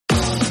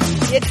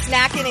Get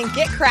snacking and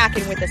get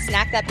cracking with a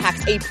snack that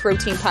packs a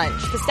protein punch.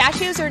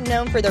 Pistachios are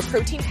known for their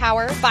protein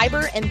power,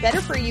 fiber, and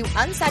better-for-you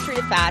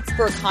unsaturated fats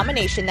for a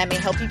combination that may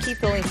help you keep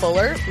feeling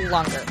fuller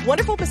longer.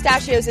 Wonderful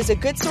Pistachios is a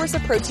good source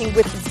of protein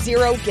with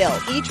zero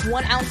guilt. Each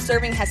 1 ounce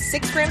serving has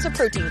 6 grams of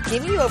protein,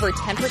 giving you over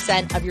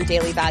 10% of your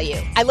daily value.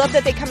 I love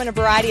that they come in a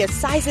variety of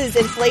sizes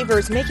and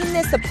flavors, making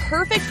this the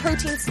perfect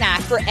protein snack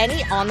for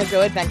any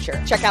on-the-go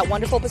adventure. Check out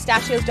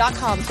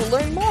wonderfulpistachios.com to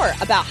learn more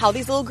about how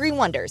these little green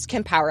wonders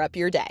can power up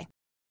your day.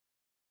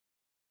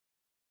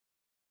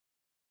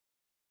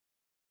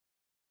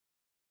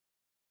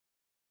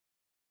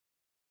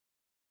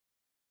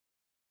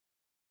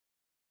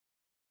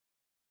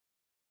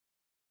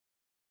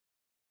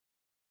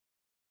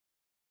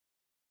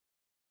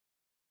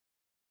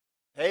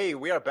 Hey,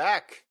 we are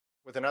back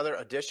with another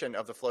edition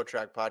of the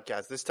FloTrack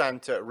podcast. This time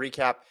to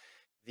recap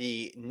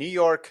the New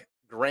York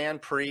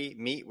Grand Prix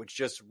meet, which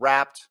just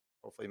wrapped.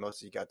 Hopefully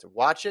most of you got to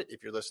watch it.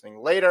 If you're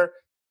listening later,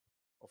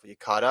 hopefully you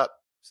caught up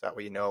so that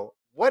way you know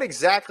what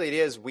exactly it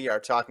is we are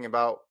talking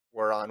about.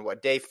 We're on,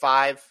 day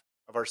 5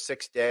 of our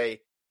 6-day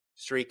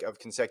streak of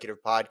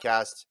consecutive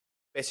podcasts,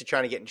 basically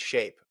trying to get in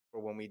shape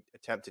for when we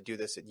attempt to do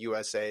this at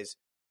USA's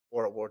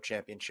or at World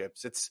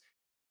Championships.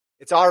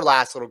 It's our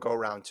last little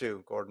go-around,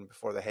 too, Gordon,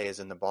 before the hay is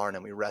in the barn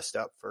and we rest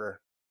up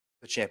for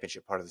the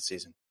championship part of the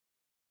season.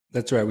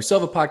 That's right. We still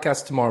have a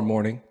podcast tomorrow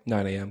morning,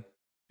 9 a.m.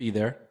 Be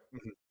there.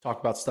 Mm-hmm. Talk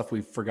about stuff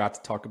we forgot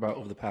to talk about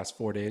over the past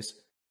 4 days.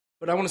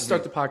 But I want to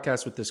start the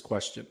podcast with this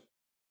question.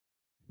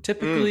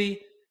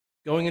 Typically,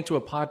 going into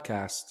a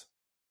podcast,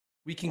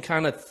 we can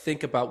kind of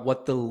think about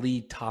what the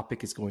lead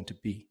topic is going to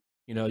be.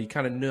 You know, you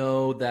kind of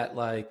know that,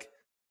 like,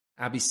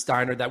 Abby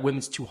Steiner, that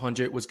women's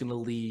 200 was going to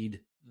lead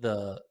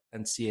the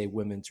NCAA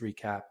women's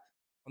recap.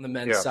 On the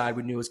men's side,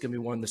 we knew it was going to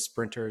be one of the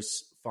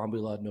sprinters,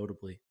 Fambula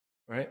notably,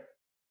 right?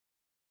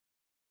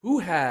 Who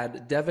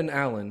had Devin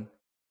Allen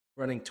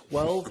running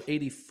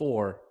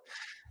 12:84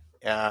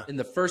 in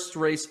the first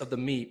race of the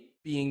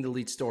meet being the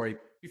lead story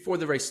before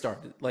the race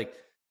started? Like,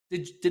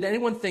 did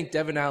anyone think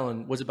Devin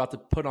Allen was about to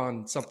put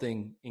on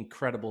something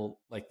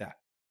incredible like that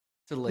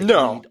to lead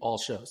all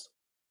shows?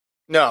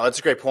 No, that's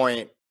a great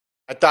point.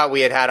 I thought we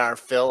had our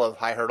fill of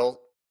high hurdle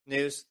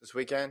news this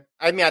weekend.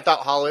 I mean, I thought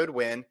Holly would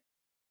win.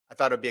 I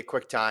thought it would be a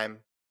quick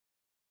time,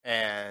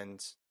 and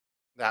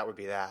that would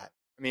be that.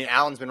 I mean,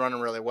 Allen's been running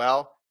really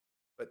well,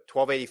 but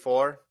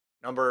 12:84,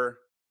 number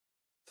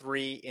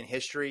 3 in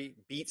history,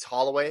 beats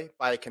Holloway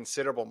by a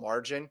considerable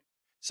margin.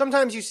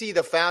 Sometimes you see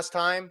the fast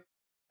time,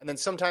 and then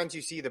sometimes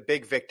you see the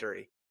big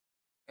victory,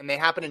 and they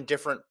happen in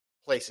different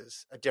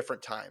places at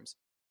different times.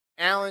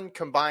 Allen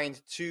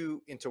combined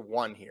 2 into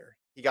 1 here.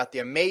 He got the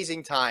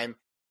amazing time,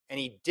 and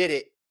he did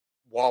it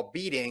while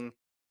beating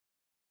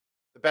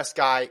the best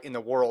guy in the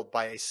world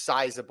by a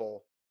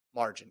sizable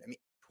margin. I mean,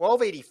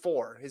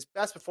 12:84, his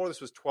best before this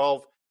was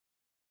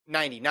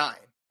 12:99.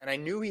 And I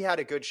knew he had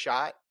a good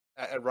shot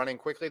at running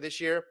quickly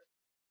this year.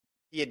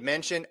 He had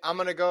mentioned, I'm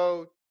going to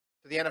go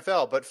to the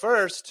NFL. But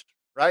first,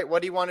 right,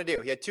 what do you want to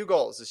do? He had 2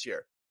 goals this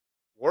year,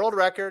 world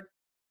record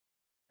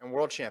and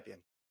world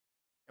champion.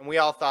 And we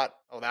all thought,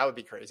 oh, that would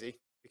be crazy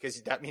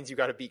because that means you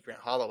got to beat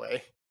Grant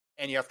Holloway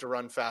and you have to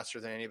run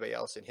faster than anybody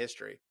else in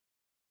history.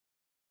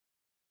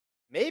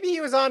 Maybe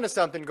he was onto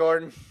something,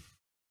 Gordon.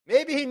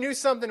 Maybe he knew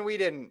something we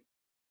didn't.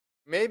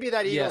 Maybe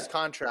that Eagles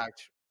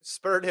contract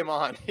spurred him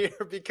on here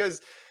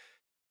because,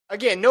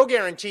 again, no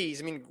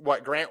guarantees. I mean,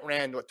 Grant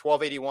ran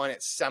 12:81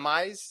 at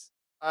semis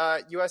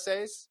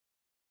USA's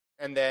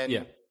and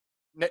then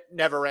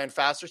never ran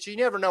faster. So you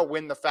never know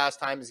when the fast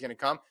time is going to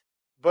come.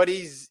 But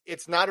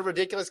it's not a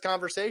ridiculous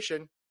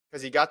conversation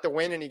because he got the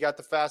win and he got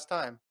the fast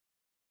time.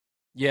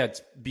 Yeah,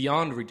 it's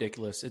beyond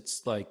ridiculous.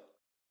 It's like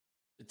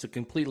it's a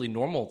completely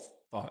normal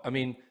thought. I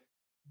mean,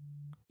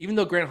 even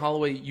though Grant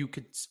Holloway,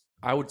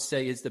 I would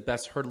say, is the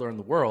best hurdler in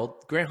the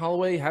world, Grant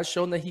Holloway has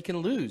shown that he can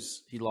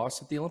lose. He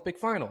lost at the Olympic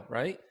final,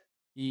 right?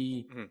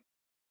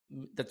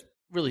 That's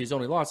really his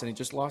only loss, and he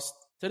just lost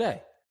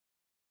today.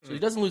 So he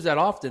doesn't lose that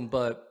often,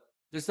 but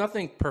there's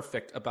nothing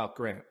perfect about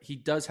Grant. He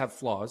does have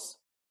flaws.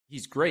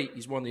 He's great.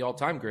 He's one of the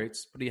all-time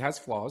greats, but he has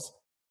flaws.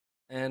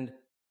 And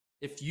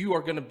if you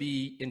are going to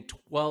be in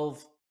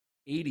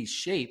 1280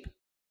 shape,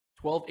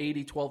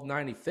 1280,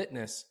 1290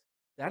 fitness,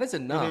 that is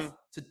enough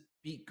to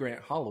beat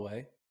Grant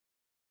Holloway.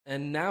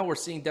 And now we're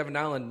seeing Devin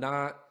Allen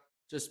not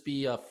just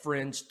be a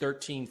fringe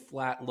 13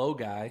 flat low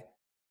guy,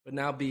 but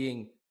now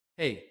being,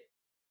 hey,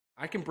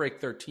 I can break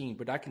 13,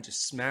 but I can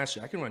just smash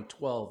it. I can run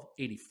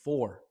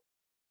 12:84.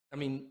 I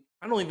mean,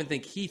 I don't even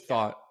think he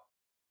thought.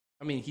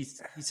 I mean, he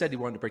said he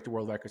wanted to break the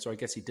world record, so I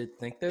guess he did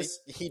think this.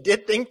 He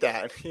did think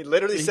that. He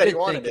literally said he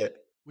wanted it.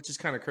 Which is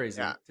kind of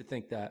crazy to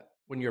think that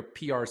when your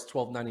PR is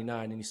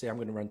 12:99 and you say, I'm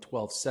going to run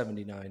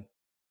 12:79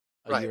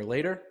 a year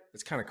later.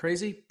 It's kind of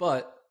crazy,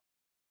 but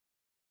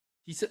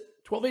he said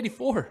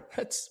 12:84.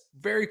 That's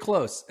very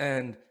close.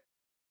 And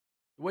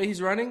the way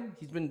he's running,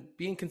 he's been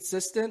being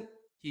consistent.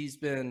 He's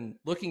been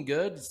looking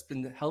good. He's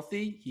been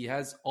healthy. He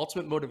has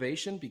ultimate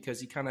motivation because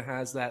he kind of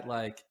has that,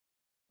 like,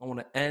 I want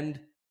to end,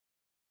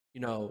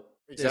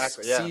 this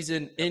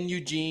season in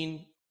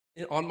Eugene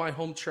on my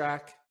home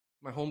track,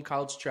 my home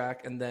college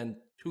track, and then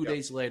 2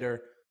 days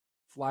later,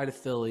 fly to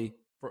Philly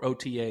for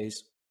OTAs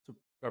to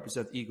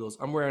represent the Eagles.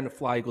 I'm wearing a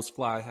Fly Eagles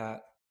Fly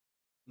hat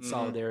in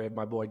solidarity of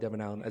my boy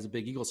Devin Allen. As a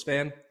big Eagles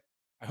fan,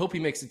 I hope he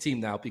makes the team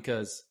now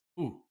because,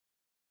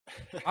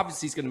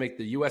 obviously he's going to make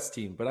the U.S.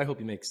 team, but I hope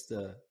he makes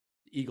the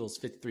Eagles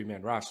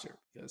 53-man roster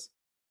because,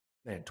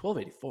 man,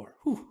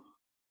 1284,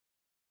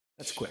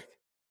 that's quick.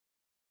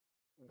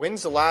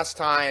 When's the last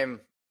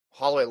time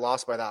Holloway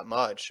lost by that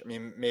much? I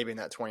mean, maybe in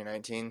that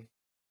 2019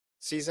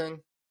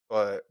 season,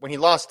 but when he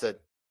lost to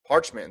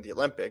Parchment in the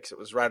Olympics, it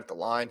was right at the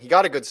line. He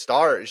got a good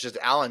start. It's just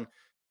Allen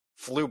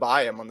flew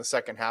by him on the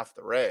second half of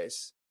the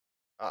race.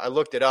 I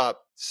looked it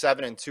up,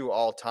 7-2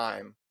 all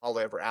time,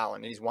 Holloway over Allen,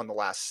 and he's won the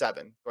last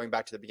 7, going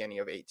back to the beginning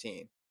of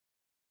 18.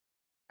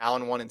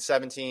 Allen won in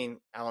 17,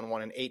 Allen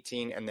won in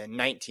 18, and then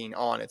 19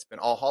 on. It's been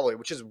all Holloway,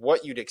 which is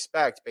what you'd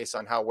expect based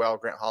on how well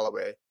Grant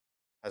Holloway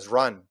has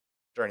run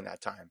during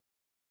that time.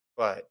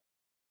 But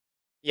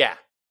yeah,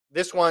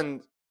 this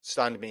one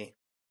stunned me,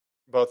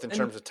 both in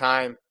terms of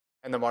time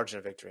and the margin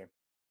of victory.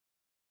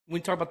 When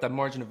we talk about that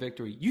margin of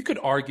victory, you could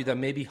argue that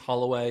maybe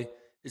Holloway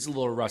is a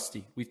little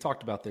rusty. We've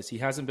talked about this. He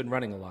hasn't been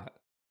running a lot.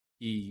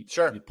 He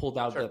pulled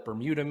out the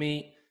Bermuda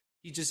meet.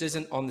 He just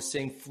isn't on the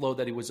same flow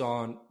that he was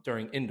on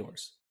during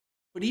indoors.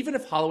 But even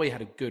if Holloway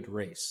had a good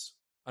race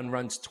and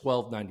runs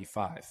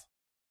 12.95,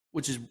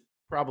 which is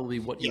probably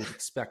what you would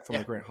expect from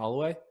a Grant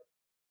Holloway,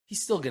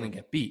 he's still going to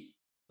get beat.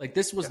 Like,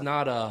 this was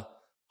not a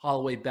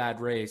Holloway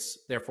bad race,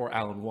 therefore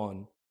Allen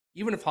won.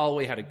 Even if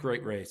Holloway had a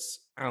great race,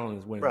 Allen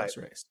is winning this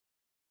race.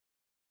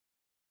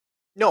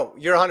 No,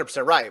 you're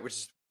 100% right, which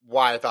is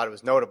why I thought it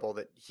was notable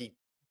that he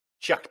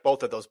checked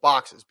both of those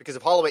boxes. Because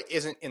if Holloway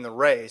isn't in the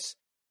race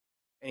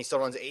and he still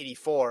runs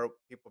 84,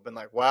 people have been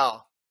like,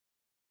 wow,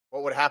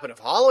 what would happen if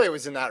Holloway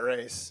was in that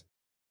race?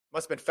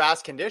 Must have been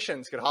fast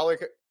conditions. Could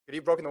he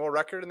have broken the world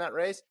record in that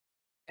race?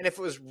 And if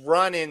it was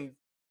run in,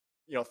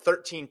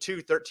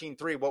 13-2,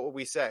 13-3, what would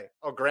we say?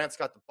 Oh, Grant's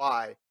got the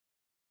bye.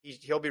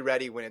 He'll be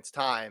ready when it's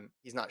time.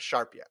 He's not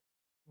sharp yet.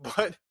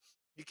 But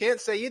you can't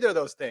say either of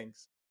those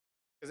things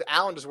because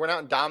Allen just went out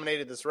and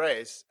dominated this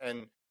race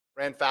and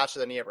ran faster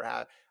than he ever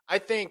had. I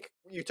think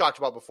you talked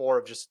about before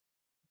of just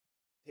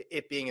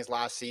it being his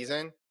last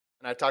season.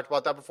 And I talked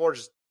about that before,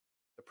 just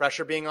the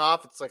pressure being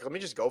off. It's like, let me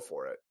just go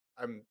for it.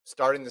 I'm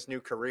starting this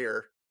new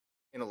career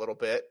in a little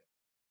bit.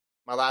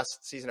 My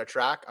last season of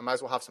track, I might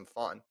as well have some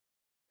fun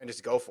and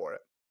just go for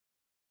it.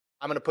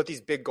 I'm going to put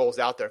these big goals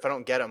out there. If I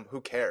don't get them, who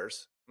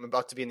cares? I'm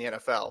about to be in the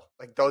NFL.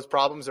 Like, those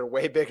problems are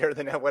way bigger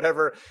than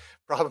whatever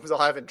problems I'll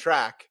have in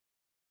track.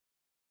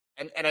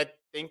 And I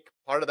think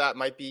part of that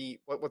might be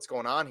what's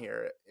going on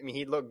here. I mean,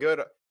 he looked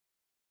good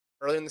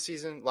early in the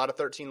season, a lot of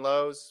 13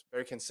 lows,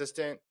 very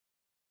consistent.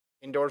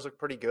 Indoors looked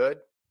pretty good.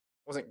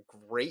 Wasn't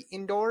great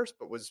indoors,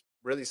 but was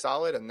really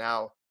solid. And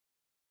now,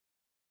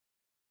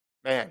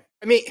 man,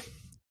 I mean,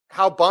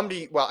 how bummed are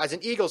you? Well, as an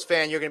Eagles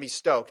fan, you're going to be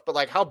stoked. But,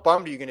 like, how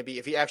bummed are you going to be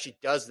if he actually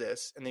does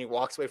this and then he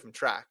walks away from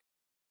track?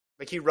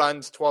 Like, he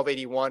runs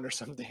 1281 or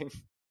something,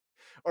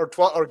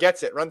 or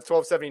gets it, runs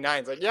 1279.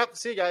 It's like, yep,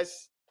 see you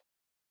guys.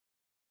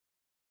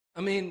 I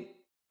mean,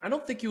 I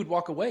don't think he would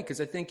walk away because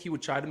I think he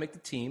would try to make the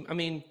team. I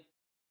mean,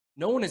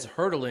 no one is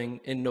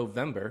hurdling in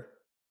November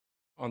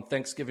on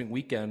Thanksgiving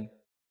weekend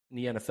in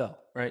the NFL,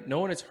 right? No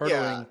one is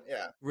hurdling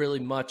really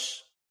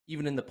much,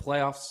 even in the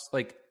playoffs.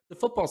 Like, the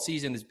football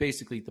season is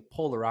basically the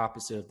polar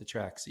opposite of the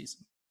track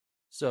season.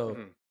 So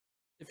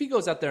if he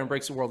goes out there and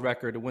breaks a world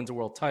record and wins a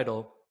world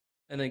title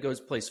and then goes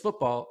plays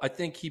football, I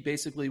think he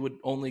basically would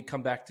only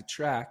come back to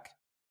track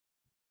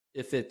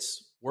if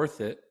it's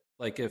worth it.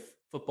 Like, if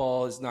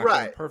football is not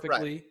going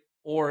perfectly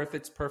or if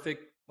it's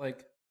perfect,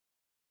 like,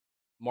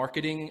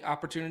 marketing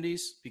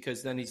opportunities,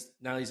 because then he's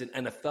an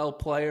NFL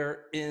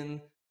player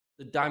in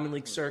the Diamond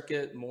League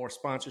circuit, more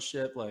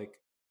sponsorship. Like,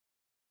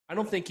 I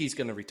don't think he's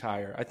going to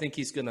retire. I think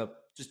he's going to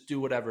just do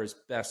whatever is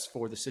best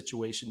for the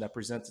situation that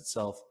presents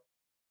itself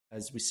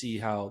as we see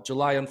how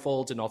July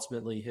unfolds and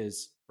ultimately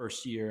his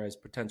first year as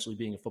potentially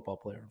being a football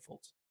player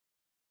unfolds.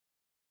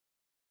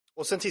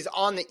 Well, since he's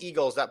on the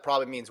Eagles, that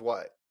probably means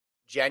what?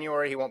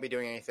 January, he won't be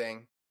doing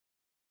anything.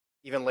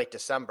 Even late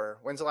December.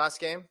 When's the last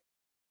game?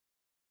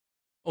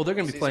 Oh, they're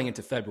going to be playing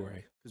into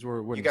February because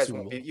we're you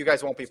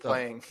guys won't be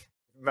playing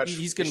much.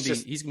 He's going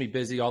to be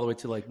busy all the way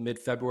to like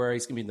mid-February.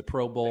 He's going to be in the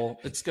Pro Bowl.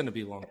 It's going to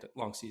be a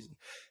long season.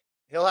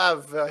 He'll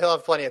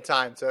have plenty of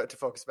time to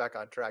focus back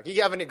on track. He's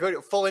having a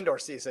good full indoor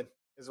season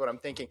is what I'm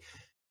thinking.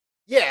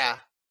 Yeah,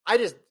 I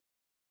just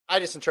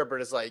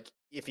interpret it as like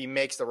if he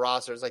makes the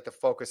roster, it's like the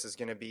focus is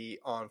going to be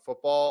on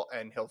football,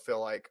 and he'll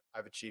feel like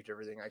I've achieved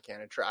everything I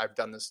can. I've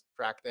done this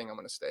track thing. I'm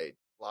going to stay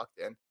locked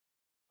in.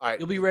 All right.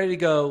 You'll be ready to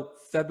go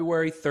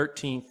February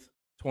 13th,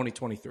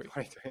 2023.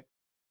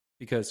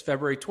 Because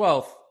February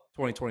 12th,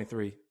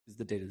 2023 is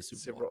the date of the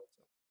Super Bowl.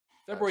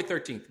 February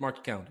 13th, mark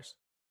your calendars.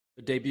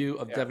 The debut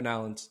of Devin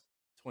Allen's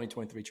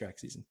 2023 track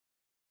season.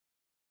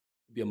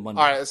 It'll be a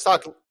Monday. All right,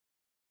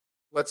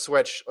 let's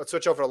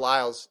switch over to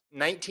Lyles.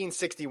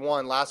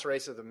 1961, last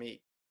race of the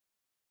meet.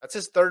 That's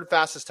his third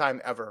fastest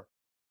time ever.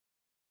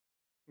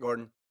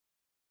 Gordon.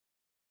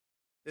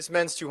 This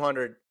men's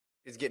 200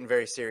 is getting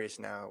very serious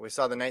now. We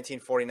saw the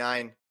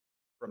 1949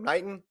 from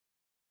Knighton.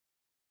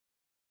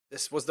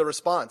 This was the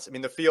response. I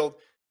mean, the field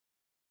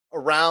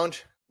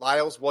around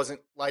Lyles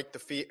isn't like the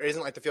field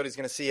he's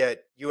going to see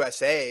at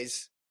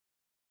USA's,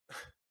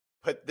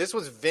 but this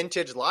was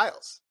vintage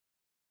Lyles.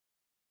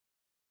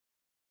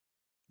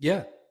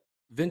 Yeah,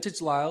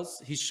 vintage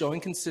Lyles. He's showing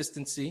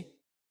consistency,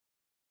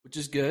 which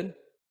is good.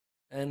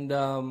 And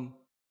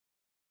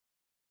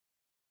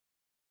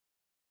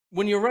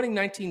when you're running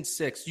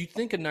 19.6, you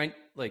think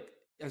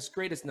as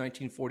great as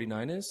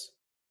 1949 is,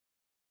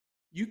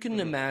 you can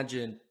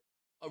imagine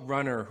a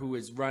runner who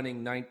is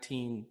running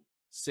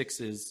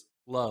 19.6s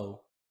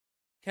low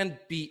can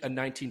beat a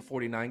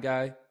 1949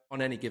 guy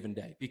on any given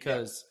day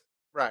because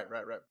right.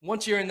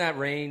 Once you're in that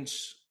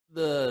range,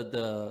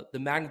 the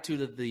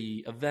magnitude of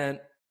the event,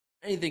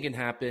 anything can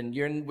happen.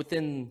 You're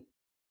within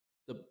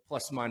the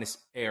plus minus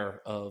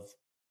air of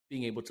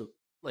being able to,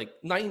 like,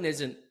 Knighton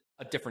isn't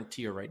a different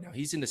tier right now.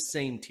 He's in the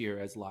same tier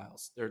as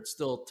Lyles. They're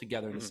still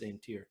together in the same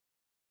tier.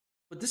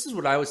 But this is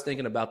what I was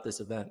thinking about this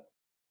event.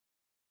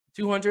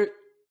 200,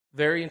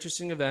 very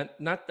interesting event.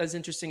 Not as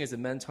interesting as the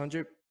men's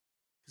 100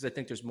 because I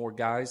think there's more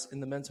guys in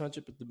the men's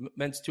 100, but the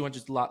men's 200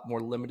 is a lot more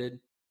limited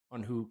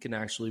on who can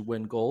actually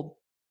win gold.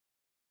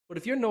 But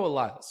if you're Noah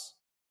Lyles,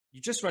 you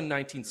just run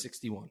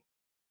 1961.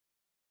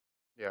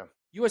 Yeah.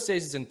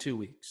 USA's is in 2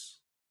 weeks.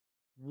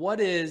 What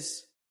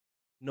is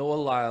Noah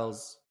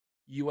Lyles'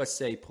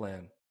 USA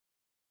plan,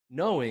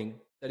 knowing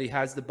that he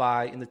has the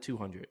bye in the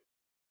 200?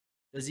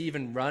 Does he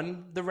even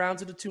run the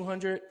rounds of the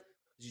 200?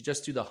 Does he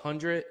just do the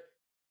 100?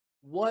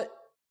 What,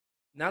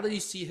 now that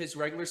you see his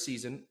regular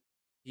season,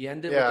 he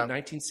ended with a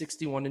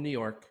 1961 in New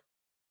York.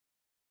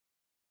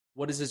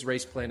 What is his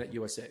race plan at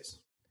USA's?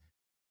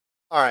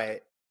 All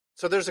right.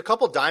 So there's a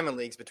couple diamond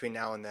leagues between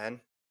now and then.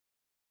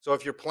 So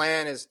if your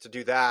plan is to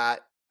do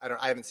that,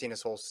 I haven't seen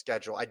his whole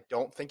schedule. I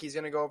don't think he's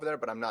going to go over there,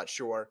 but I'm not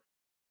sure.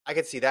 I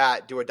could see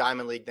that, do a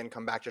diamond league, then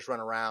come back, just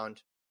run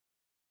around,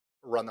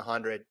 run the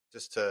 100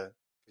 because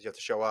you have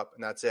to show up,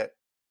 and that's it.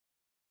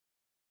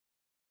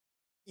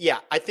 Yeah,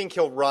 I think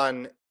he'll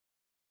run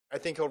the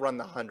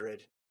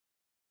 100.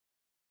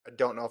 I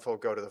don't know if he'll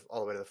go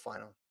all the way to the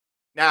final.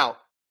 Now,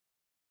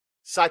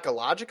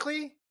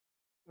 psychologically,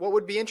 what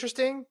would be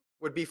interesting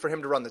would be for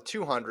him to run the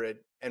 200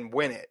 and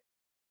win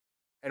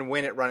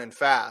it running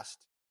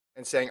fast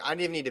and saying, I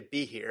didn't even need to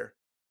be here,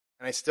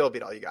 and I still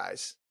beat all you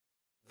guys.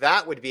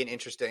 That would be an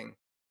interesting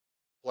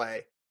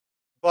play.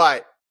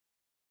 But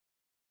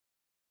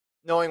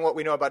knowing what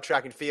we know about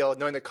track and field,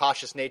 knowing the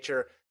cautious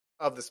nature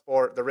of the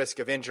sport, the risk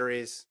of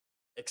injuries,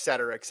 et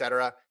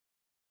cetera,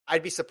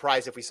 I'd be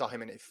surprised if we saw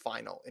him in a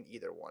final in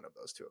either one of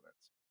those two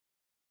events.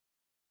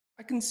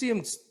 I can see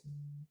him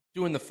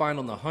doing the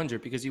final in the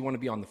 100 because you want to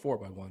be on the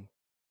 4x1.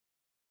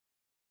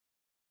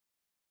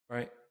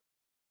 Right?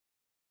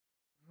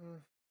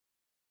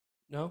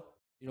 No?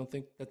 You don't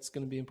think that's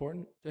going to be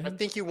important to him? I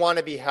think you want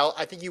to be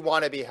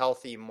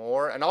healthy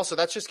more, and also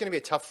that's just going to be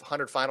a tough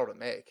 100 final to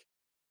make.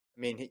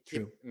 I mean,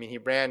 he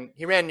ran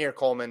near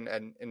Coleman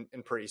and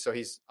in Prix, so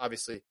he's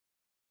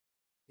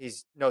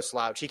no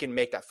slouch. He can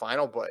make that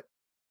final, but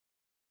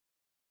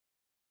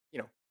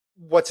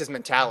what's his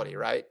mentality,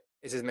 right?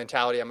 Is his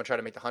mentality, I'm going to try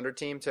to make the 100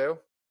 team too?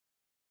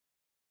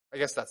 I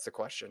guess that's the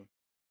question.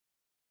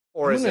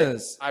 Or is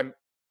it, I'm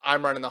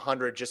running the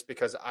 100 just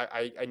because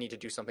I need to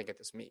do something at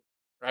this meet,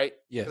 right?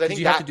 Yeah, because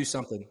you have to do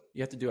something.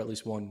 You have to do at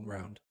least one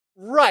round.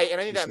 Right,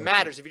 and I think that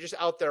matters. If you're just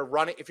out there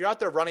running,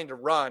 to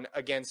run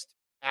against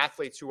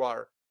athletes who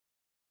are,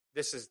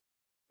 their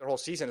whole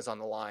season is on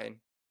the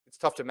line, it's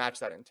tough to match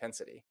that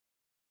intensity.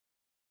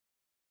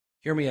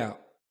 Hear me out.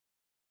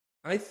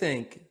 I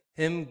think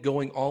him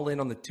going all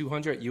in on the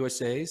 200 at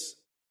USA's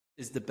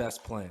is the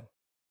best plan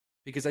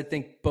because I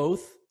think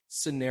both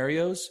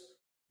scenarios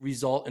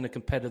result in a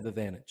competitive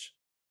advantage.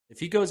 If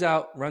he goes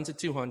out, runs at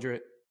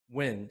 200,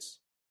 wins,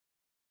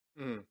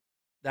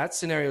 that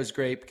scenario is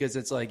great because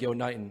it's like, yo,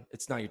 Knighton,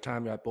 it's not your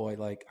time yet, boy.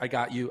 Like, I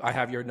got you. I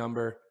have your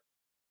number.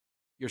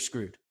 You're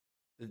screwed.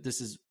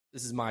 This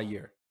is my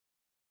year.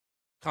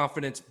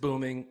 Confidence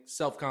booming,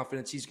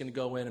 self-confidence. He's going to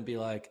go in and be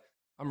like,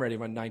 I'm ready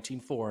to run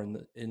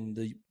 19.4 in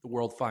the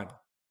world final.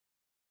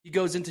 He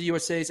goes into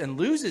USA's and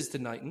loses to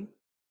Knighton.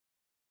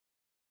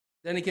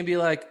 Then he can be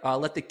like,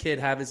 let the kid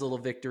have his little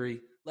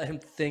victory. Let him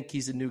think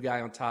he's a new guy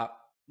on top.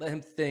 Let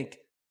him think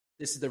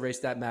this is the race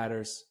that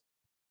matters.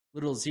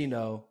 Little does he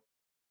know,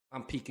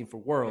 I'm peaking for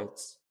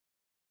worlds.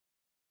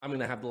 I'm going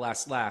to have the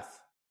last laugh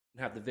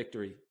and have the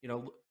victory.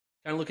 Kind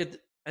of look at the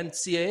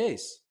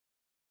NCAAs.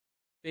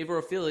 Favor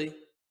of Philly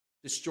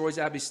destroys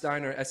Abby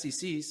Steiner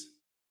SECs.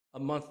 A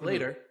month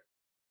later,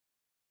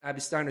 Abby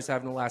Steiner's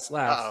having the last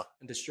laugh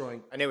and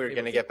destroying. I knew we were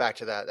going to get back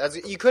to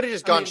that. You could have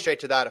just gone straight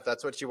to that if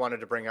that's what you wanted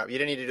to bring up. You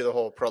didn't need to do the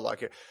whole prologue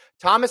here.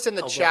 Thomas in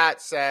the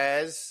chat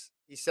says,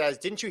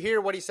 didn't you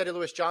hear what he said to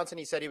Lewis Johnson?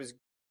 He said he was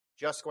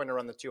just going to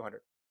run the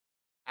 200.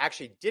 I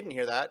actually didn't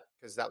hear that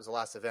because that was the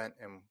last event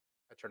and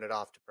I turned it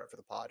off to prep for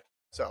the pod.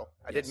 So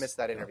I did miss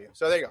that interview.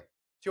 So there you go.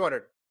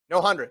 200, no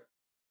 100.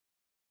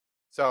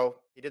 So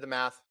he did the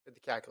math, did the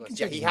calculus.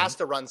 Yeah, he has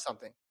to run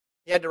something.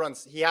 He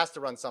has to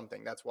run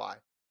something. That's why.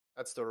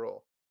 That's the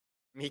rule.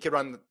 I mean, he could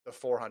run the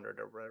 400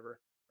 or whatever,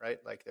 right?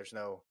 Like there's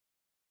no.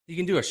 You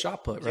can do a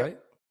shot put, right?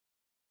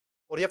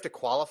 Well, do you have to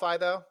qualify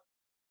though?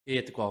 You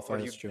have to qualify.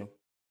 That's true.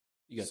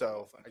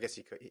 So I guess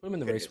he could. Put him in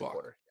the race walk.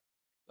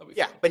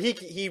 Yeah, but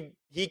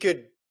he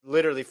could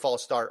literally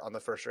false start on the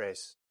first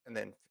race and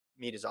then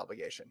meet his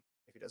obligation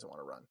if he doesn't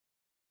want to run.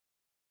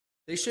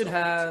 They should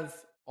have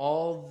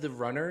all the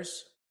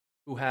runners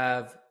who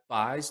have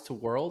buys to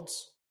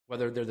Worlds,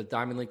 whether they're the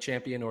Diamond League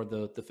champion or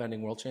the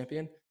defending world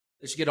champion.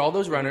 They should get all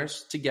those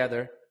runners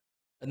together,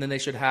 and then they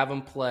should have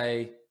them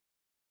play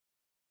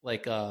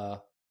like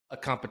a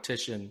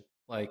competition,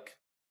 like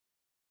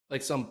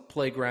some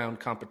playground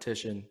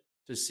competition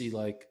to see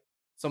like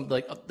some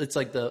like it's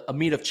like a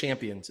meet of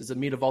champions. It's a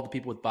meet of all the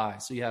people with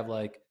buys. So you have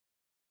like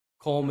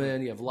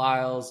Coleman, you have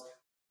Lyles,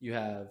 you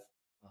have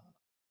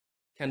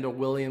Kendall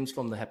Williams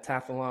from the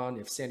heptathlon, you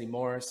have Sandy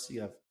Morris,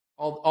 you have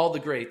all the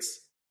greats,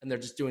 and they're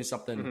just doing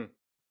something.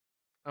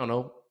 I don't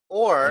know,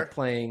 or like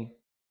playing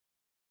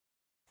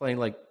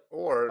like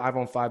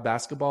 5-on-5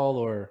 basketball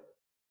or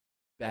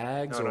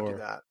bags don't or do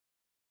that.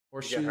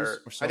 Horseshoes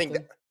or something. I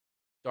think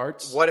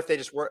darts. What if they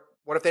just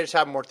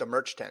have them work the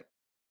merch tent?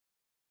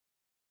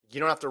 You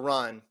don't have to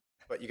run,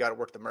 but you got to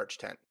work the merch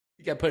tent.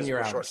 You got to put in your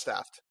hours. Short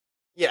staffed.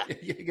 Yeah,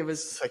 you give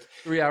us like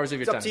 3 hours of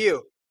your time. It's up to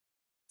you.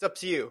 It's up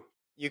to you.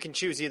 You can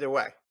choose either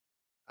way.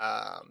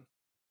 How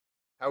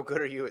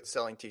good are you at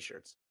selling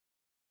T-shirts?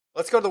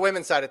 Let's go to the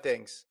women's side of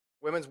things.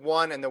 Women's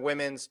 1 and the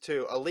women's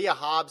 2. Aaliyah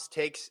Hobbs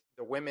takes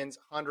the women's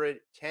 100,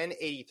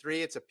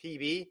 10:83. It's a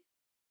PB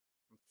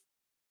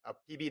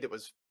that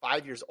was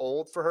 5 years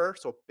old for her.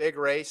 So big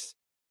race.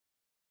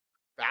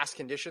 Fast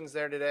conditions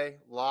there today.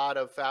 A lot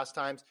of fast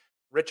times.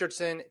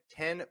 Richardson,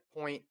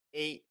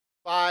 10.85.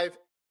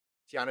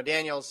 Tiana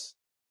Daniels,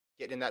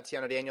 getting in that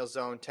Tiana Daniels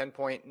zone,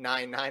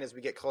 10.99 as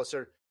we get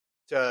closer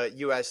to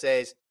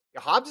USA's.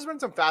 Yeah, Hobbs has run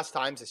some fast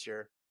times this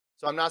year,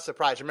 so I'm not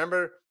surprised.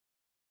 Remember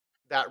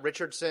that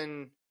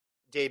Richardson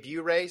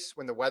debut race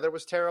when the weather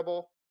was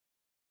terrible,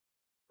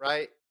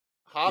 right?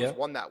 Hobbs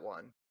won that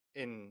one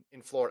in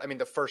Florida. I mean,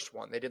 the first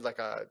one. They did like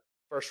a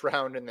first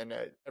round, and then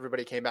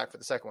everybody came back for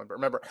the second one. But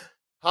remember,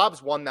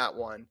 Hobbs won that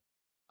one.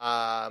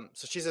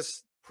 So she's a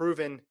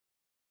proven,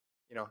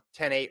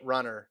 10-8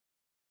 runner.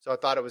 So I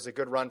thought it was a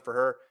good run for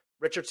her.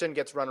 Richardson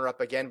gets runner-up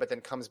again, but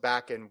then comes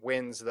back and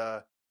wins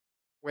the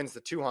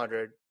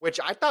 200, which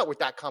I thought with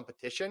that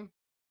competition,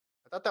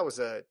 I thought that was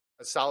a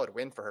solid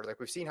win for her. Like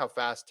we've seen how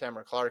fast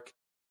Tamara Clark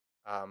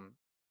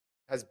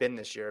has been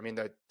this year. I mean,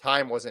 the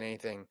time wasn't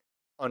anything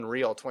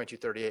unreal,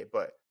 22:38,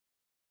 but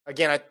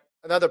again,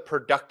 another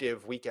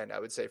productive weekend, I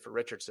would say, for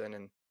Richardson.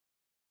 And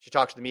she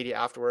talked to the media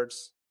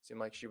afterwards. Seemed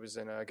like she was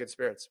in good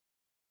spirits.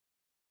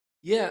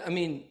 Yeah, I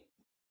mean,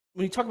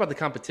 when you talk about the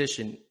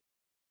competition,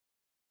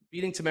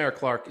 beating Tamara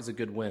Clark is a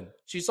good win.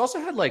 She's also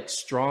had like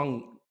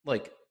strong,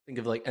 like think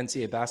of like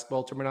NCAA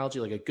basketball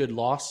terminology, like a good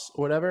loss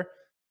or whatever.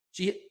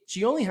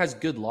 She only has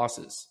good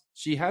losses.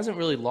 She hasn't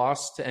really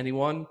lost to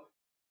anyone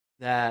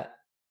that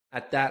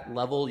at that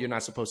level you're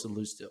not supposed to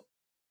lose to.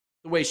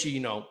 The way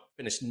she,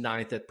 finished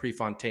 9th at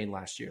Prefontaine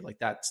last year, like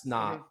that's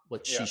not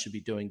what she should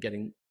be doing,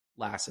 getting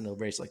last in a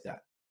race like that.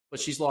 But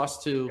she's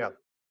lost to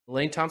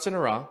Elaine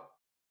Thompson-Herah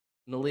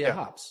and Aaliyah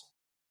Hobbs.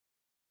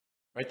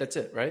 Right? That's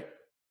it, right?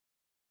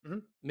 Mm-hmm.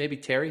 Maybe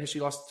Terry. Has she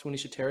lost to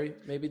Tanisha Terry?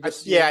 Maybe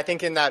this year? Yeah, I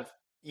think in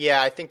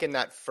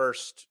that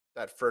first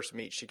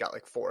meet she got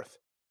like 4th.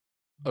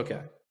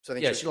 Okay. So I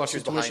think she lost to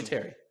Tanisha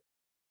Terry.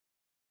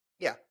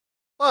 Yeah.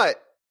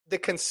 But the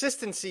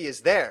consistency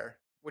is there,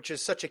 which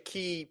is such a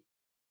key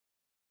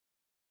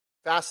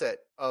facet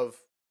of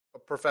a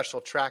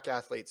professional track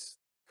athlete's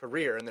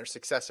career and their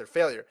success or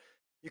failure.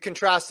 You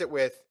contrast it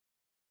with,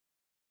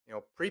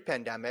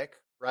 pre-pandemic,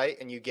 right?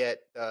 And you get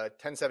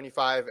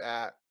 1075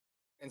 at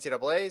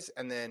NCAAs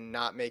and then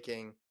not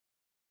making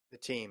the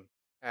team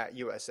at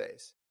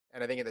USA's.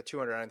 And I think in the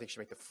 200, I don't think she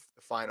made the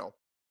final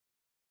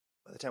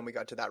by the time we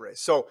got to that race.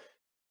 So,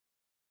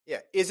 yeah,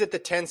 is it the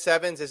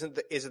 10.7s?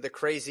 Is it the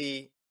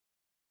crazy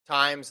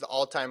times, the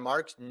all-time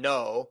marks?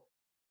 No.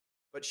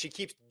 But she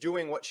keeps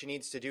doing what she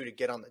needs to do to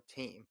get on the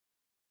team,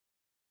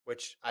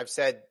 which I've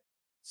said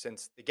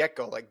since the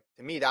get-go. Like,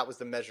 to me, that was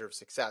the measure of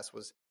success,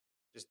 was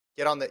just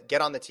get on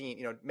the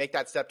team, make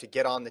that step to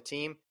get on the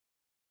team,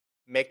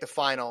 make the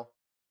final,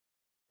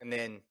 and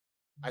then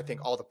I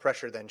think all the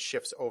pressure then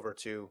shifts over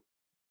to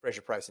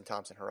Fraser Price and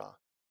Thompson-Herah.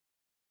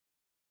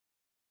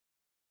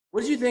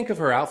 What did you think of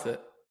her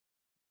outfit?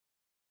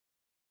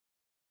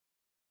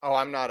 Oh,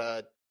 I'm not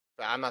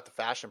the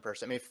fashion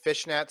person. I mean,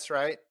 fishnets,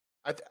 right?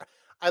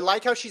 I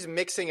like how she's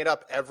mixing it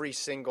up every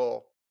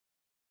single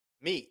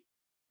meet.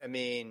 I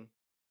mean,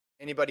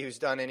 anybody who's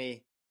done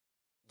any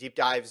deep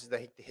dives,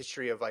 the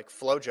history of like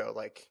FloJo,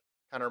 like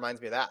kind of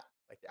reminds me of that.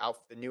 Like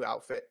the new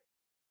outfit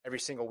every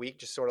single week,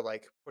 just sort of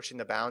like pushing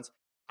the bounds.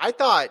 I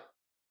thought,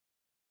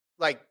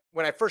 like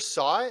when I first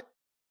saw it,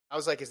 I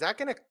was like, is that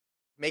going to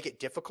make it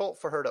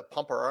difficult for her to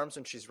pump her arms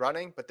when she's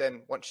running? But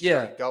then once she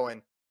started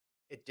going,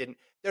 it didn't.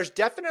 There's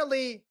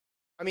definitely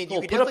I mean,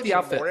 Cool. you could Put up definitely the get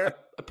outfit. more.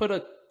 I put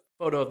a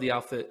photo of the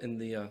outfit in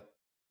the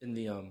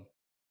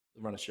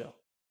run of show,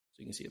 so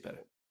you can see it better.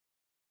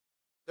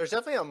 There's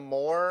definitely a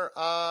more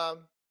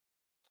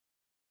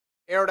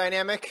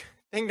aerodynamic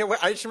thing to wear.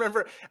 I just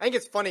remember. I think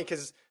it's funny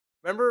because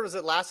remember, was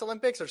it last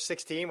Olympics or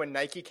 16 when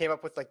Nike came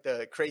up with like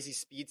the crazy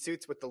speed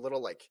suits with the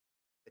little like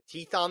the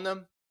teeth on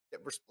them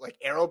that were like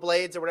arrow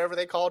blades or whatever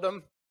they called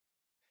them.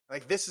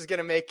 Like this is going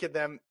to make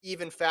them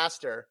even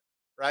faster,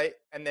 right?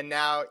 And then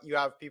now you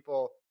have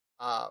people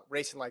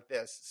racing like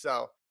this.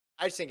 So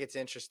I just think it's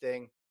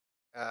interesting.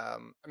 I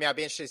mean, I'd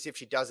be interested to see if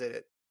she does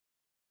it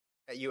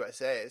at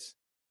USA's.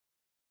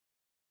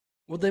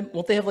 Well,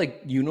 won't they have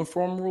like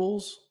uniform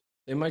rules?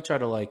 They might try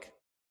to like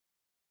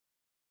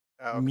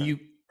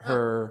mute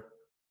her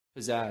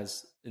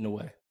pizzazz in a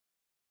way,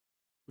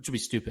 which would be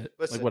stupid.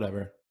 Listen, like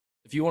whatever.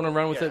 If you want to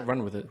run with it,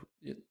 run with it.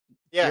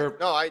 Yeah.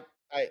 No,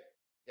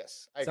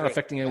 yes, I it's agree. not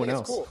affecting anyone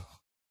else. Cool.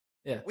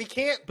 Yeah. We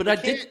can't. But we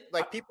can't,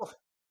 like people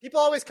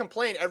always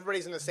complain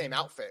everybody's in the same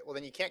outfit. Well,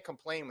 then you can't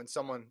complain when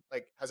someone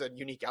like has a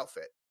unique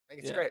outfit. I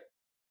think it's great.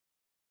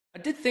 I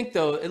did think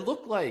though, it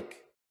looked like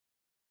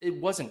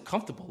it wasn't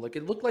comfortable. Like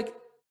it looked like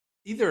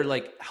either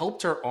like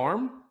helped her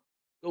arm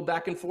go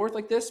back and forth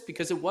like this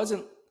because it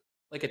wasn't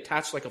like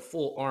attached like a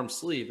full arm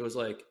sleeve. It was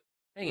like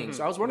hanging. Mm-hmm.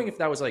 So I was wondering if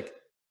that was like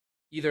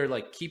either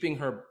like keeping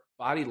her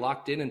body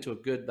locked into a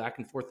good back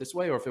and forth this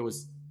way, or if it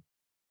was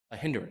a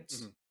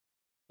hindrance. Mm-hmm.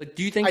 Like,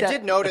 do you think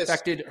that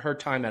affected her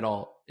time at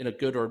all in a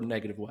good or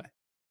negative way?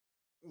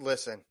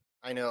 Listen,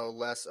 I know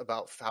less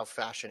about how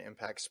fashion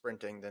impacts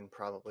sprinting than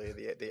probably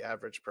the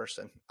average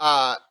person.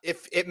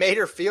 If it made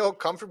her feel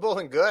comfortable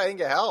and good, I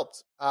think it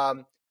helped.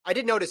 I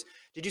did notice,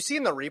 did you see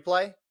in the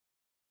replay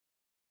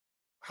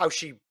how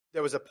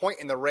there was a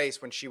point in the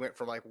race when she went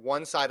from like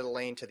one side of the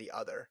lane to the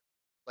other?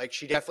 Like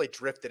she definitely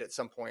drifted at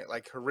some point,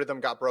 like her rhythm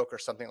got broke or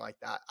something like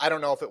that. I don't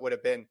know if it would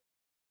have been,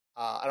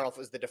 I don't know if it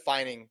was the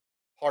defining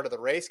part of the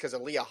race because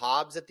Aaliyah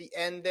Hobbs at the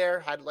end there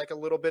had like a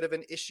little bit of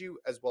an issue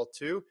as well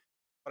too.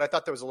 But I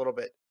thought there was a little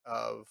bit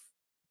of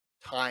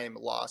time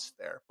lost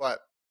there. But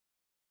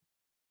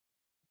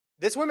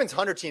this women's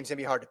 100 team's going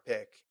to be hard to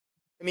pick.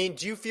 I mean,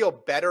 do you feel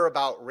better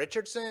about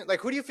Richardson? Like,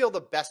 who do you feel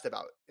the best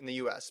about in the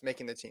U.S.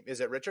 making the team? Is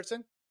it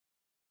Richardson?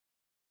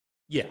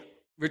 Yeah.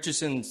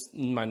 Richardson's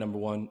my number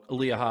one.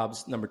 Aaliyah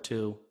Hobbs, number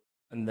two.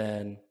 And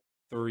then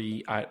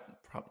three,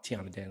 probably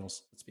Tiana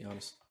Daniels, let's be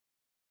honest.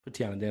 Put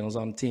Tiana Daniels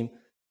on the team.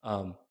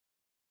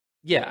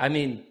 Yeah, I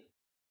mean,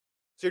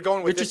 so you're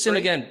going with Richardson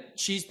again.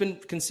 She's been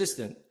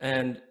consistent,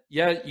 and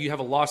yeah, you have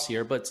a loss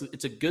here, but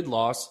it's a good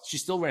loss. She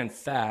still ran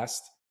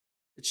fast.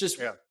 It's just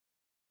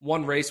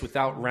one race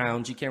without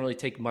rounds. You can't really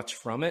take much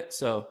from it.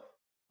 So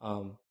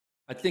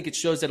I think it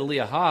shows that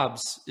Aaliyah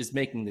Hobbs is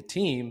making the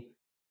team,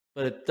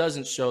 but it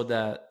doesn't show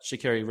that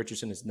Sha'Carri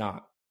Richardson is not.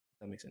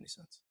 If that makes any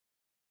sense.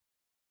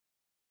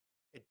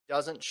 It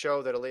doesn't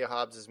show that Aaliyah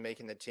Hobbs is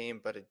making the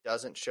team, but it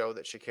doesn't show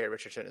that Sha'Carri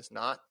Richardson is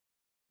not.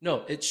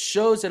 No, it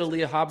shows that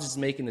Aaliyah Hobbs is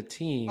making the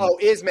team. Oh,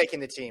 is making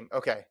the team.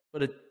 Okay.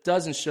 But it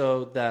doesn't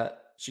show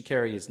that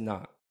Sha'Carri is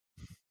not.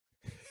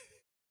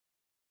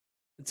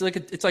 It's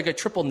like a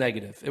triple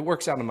negative. It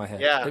works out in my head.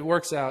 Yeah. It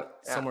works out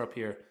somewhere up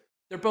here.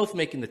 They're both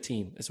making the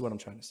team, is what I'm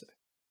trying to say.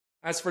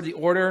 As for the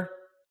order,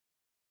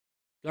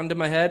 gun to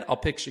my head, I'll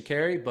pick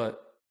Sha'Carri, but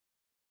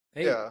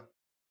hey,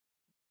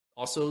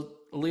 also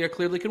Aaliyah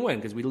clearly can win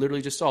because we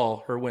literally just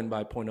saw her win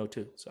by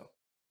 0.02. So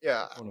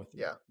yeah.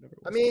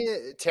 I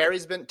mean,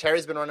 Terry's been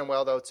running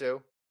well though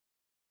too.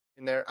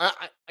 In there, I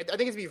think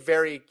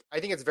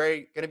it's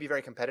going to be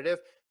very competitive,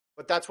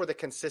 but that's where the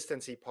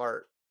consistency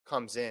part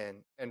comes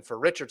in. And for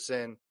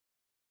Richardson,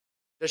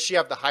 does she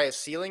have the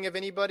highest ceiling of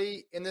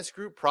anybody in this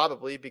group?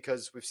 Probably,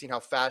 because we've seen how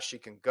fast she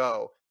can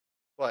go.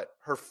 But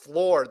her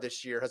floor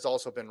this year has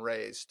also been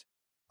raised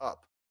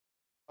up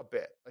a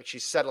bit. Like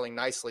she's settling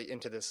nicely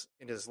into this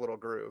little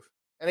groove.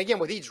 And again,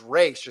 with each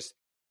race, just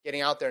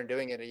getting out there and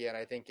doing it again,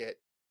 I think it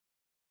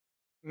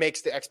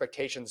makes the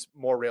expectations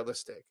more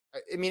realistic.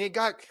 I mean, it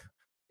got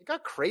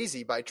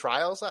crazy by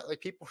trials. Like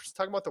people were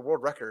talking about the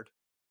world record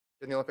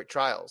in the Olympic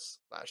trials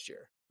last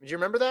year. Did you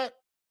remember that?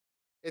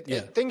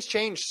 Things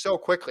changed so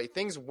quickly.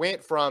 Things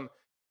went from,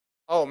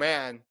 oh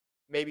man,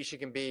 maybe she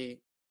can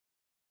be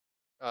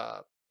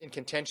in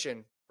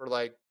contention for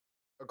like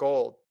a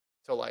gold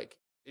to like,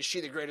 is she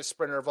the greatest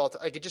sprinter of all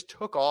time? Like it just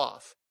took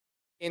off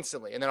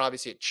instantly. And then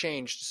obviously it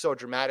changed so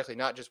dramatically,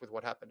 not just with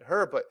what happened to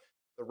her, but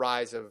the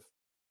rise of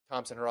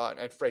Thompson Herah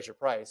and Fraser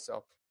Price.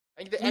 So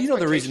I think you know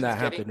the reason that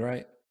happened,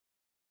 right?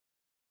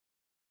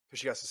 Because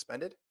she got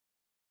suspended?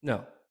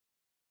 No.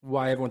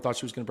 Why everyone thought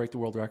she was going to break the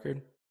world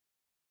record?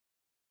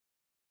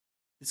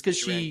 It's because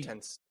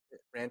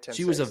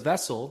she was a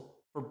vessel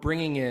for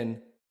bringing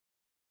in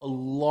a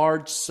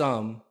large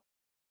sum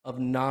of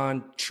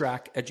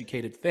non-track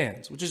educated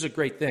fans, which is a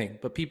great thing.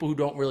 But people who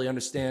don't really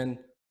understand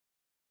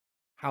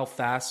how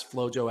fast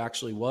FloJo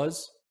actually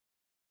was.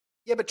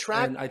 Yeah, but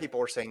track people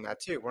were saying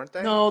that too, weren't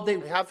they? No,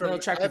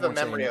 track I have a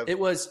memory of it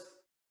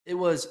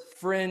was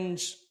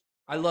fringe.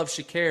 I love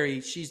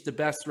Sha'Carri. She's the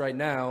best right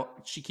now.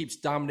 She keeps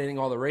dominating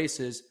all the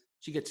races.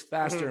 She gets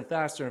faster and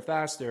faster and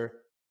faster.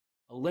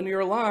 a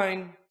linear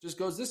line just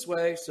goes this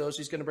way, so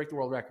she's going to break the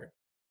world record.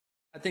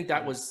 I think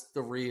that was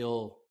the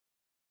real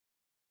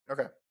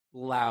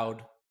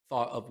loud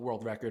thought of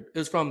world record. It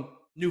was from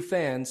new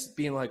fans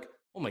being like,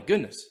 oh my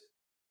goodness,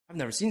 I've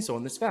never seen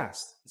someone this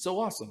fast. It's so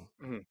awesome.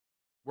 Mm-hmm.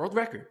 World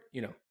record,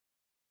 you know.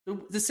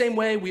 The same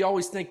way we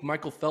always think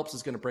Michael Phelps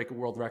is going to break a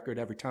world record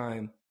every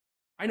time.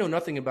 I know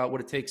nothing about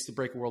what it takes to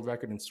break a world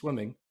record in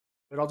swimming,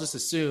 but I'll just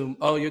assume,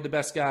 oh, you're the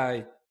best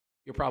guy,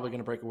 you're probably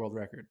going to break a world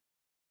record.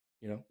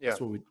 You know, that's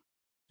what we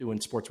do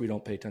in sports we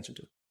don't pay attention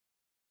to.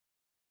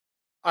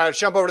 All right, let's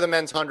jump over to the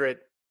men's 100.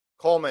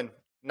 Coleman,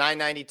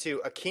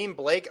 992. Akeem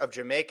Blake of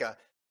Jamaica,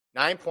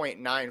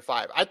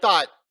 9.95. I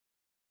thought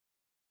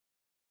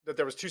that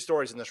there was two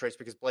stories in this race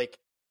because Blake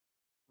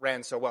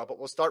ran so well. But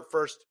we'll start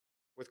first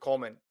with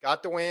Coleman.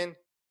 Got the win.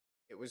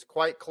 It was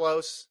quite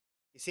close.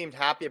 He seemed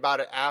happy about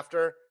it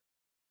after.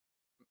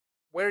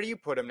 Where do you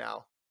put him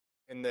now?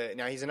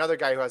 Now he's another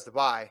guy who has the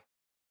bye.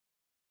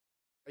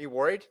 Are you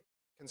worried?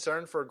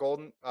 Concerned for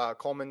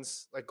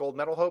Coleman's gold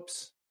medal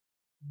hopes?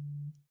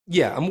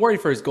 Yeah, I'm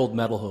worried for his gold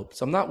medal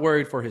hopes. I'm not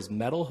worried for his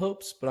medal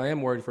hopes, but I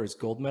am worried for his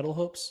gold medal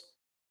hopes.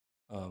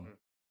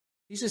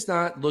 He's just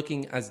not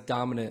looking as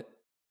dominant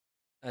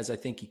as I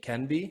think he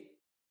can be.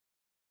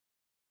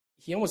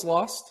 He almost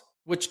lost,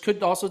 which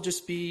could also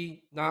just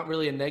be not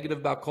really a negative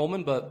about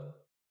Coleman, but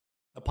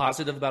a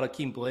positive about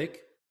Akeem Blake.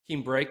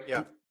 Akeem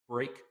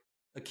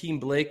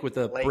Blake with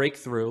a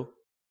breakthrough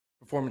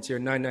performance here,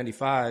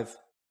 995.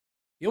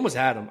 He almost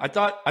had him. I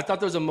thought there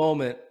was a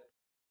moment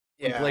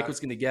when Blake was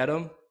going to get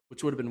him,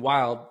 which would have been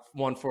wild,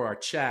 one for our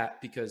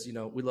chat, because, you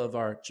know, we love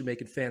our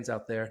Jamaican fans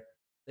out there.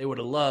 They would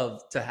have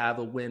loved to have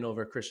a win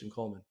over Christian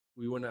Coleman.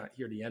 We would not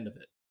hear the end of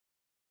it.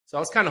 So I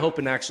was kind of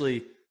hoping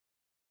actually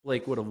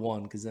Blake would have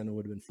won, because then it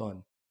would have been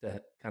fun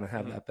to kind of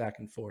have that back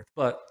and forth.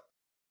 But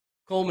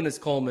Coleman is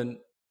Coleman.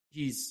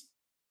 He's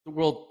the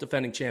world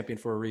defending champion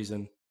for a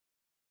reason.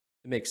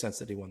 It makes sense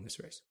that he won this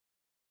race.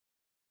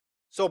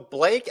 So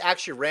Blake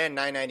actually ran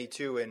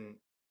 992 in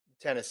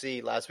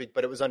Tennessee last week,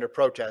 but it was under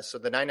protest. So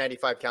the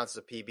 995 counts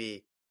as a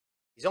PB.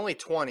 He's only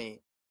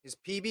 20. His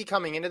PB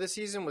coming into the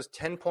season was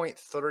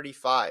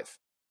 10.35.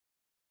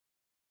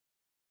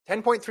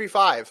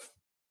 10.35.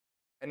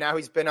 And now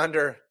he's been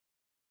under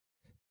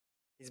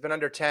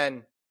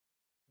 10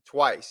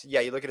 twice.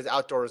 Yeah, you look at his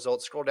outdoor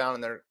results, scroll down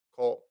in there,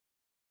 Cole.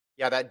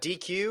 Yeah, that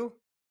DQ,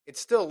 it's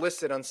still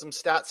listed on some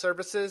stat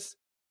services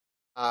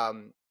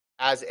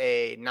as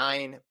a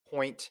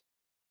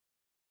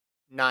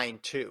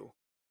 9.92.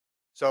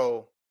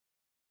 So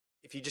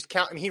if you just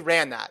count, I mean, he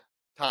ran that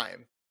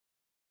time.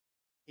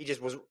 He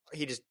just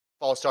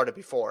false started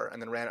before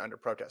and then ran it under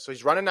protest. So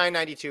he's running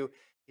 992.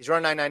 He's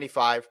running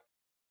 995.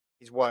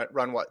 He's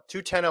run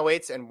 2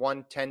 10.08s and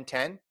 1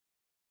 10.10. And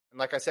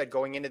like I said,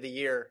 going into the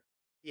year,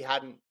 he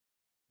hadn't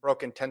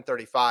broken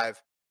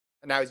 10.35,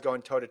 and now he's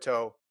going toe to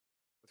toe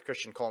with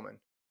Christian Coleman.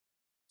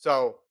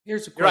 So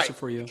here's a question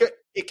for you.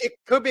 It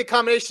could be a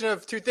combination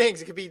of two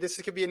things.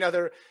 This could be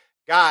another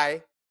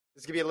guy.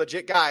 This could be a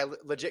legit guy,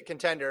 legit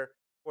contender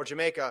for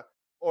Jamaica,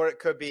 or it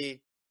could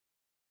be,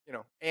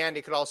 and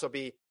it could also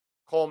be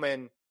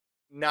Coleman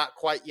not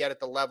quite yet at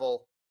the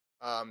level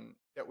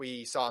that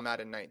we saw him at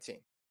in 19.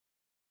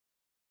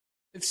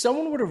 If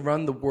someone were to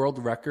run the world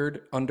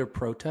record under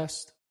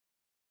protest,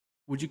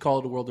 would you call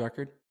it a world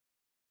record?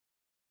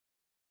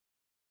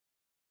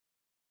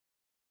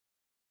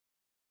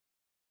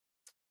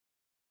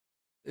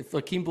 If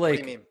Akeem Blake,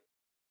 what do you mean?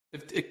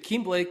 If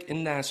Akeem Blake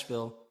in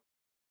Nashville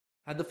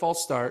had the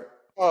false start,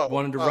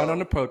 wanted to run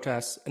under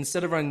protest,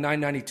 instead of running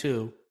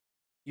 992,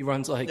 he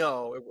runs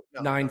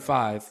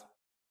 9.5.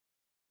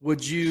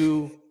 Would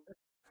you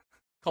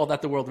call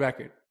that the world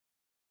record?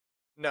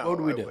 No, what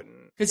do we do?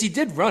 Because he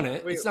did run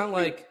it. It's not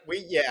like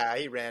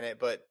he ran it,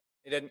 but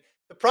it didn't.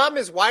 The problem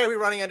is, why are we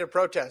running under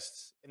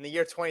protests in the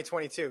year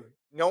 2022?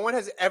 No one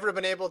has ever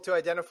been able to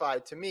identify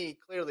to me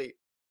clearly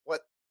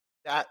what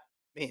that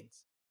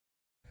means.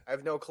 I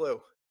have no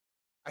clue.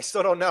 I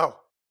still don't know.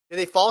 Did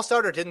they false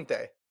start or didn't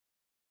they?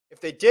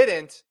 If they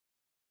didn't,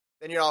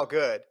 then you're all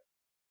good.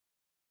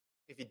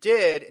 If you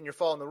did and you're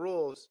following the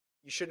rules,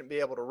 you shouldn't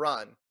be able to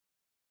run.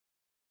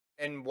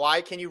 And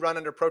why can you run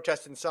under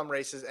protest in some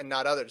races and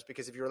not others?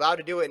 Because if you're allowed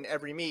to do it in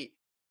every meet,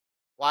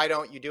 why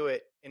don't you do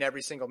it in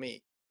every single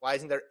meet? Why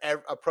isn't there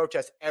a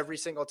protest every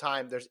single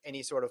time there's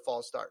any sort of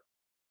false start?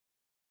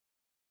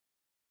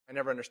 I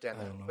never understand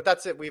that. But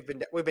that's it. We've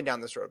been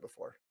down this road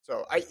before.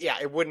 So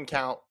it wouldn't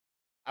count.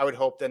 I would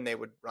hope then they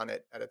would run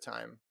it at a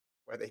time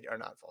where they are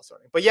not false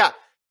starting. But yeah,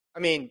 I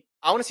mean,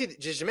 I want to see the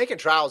Jamaican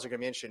trials are going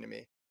to be interesting to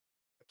me.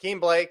 Akeem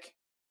Blake,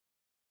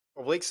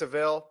 Oblique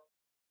Seville,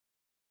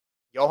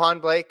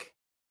 Johan Blake.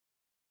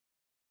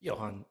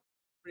 Johan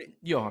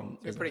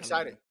is pretty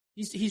exciting.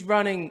 He's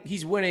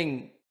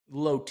winning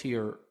low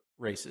tier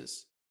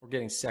races. We're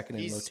getting second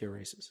in low tier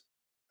races.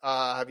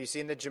 Have you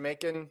seen the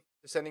Jamaican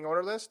descending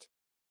order list?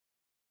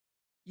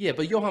 Yeah,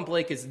 but Johan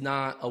Blake is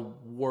not a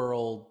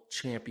world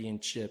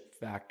championship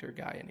factor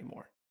guy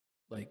anymore.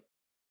 Like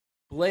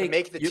Blake to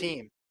make the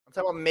team.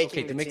 I'm talking about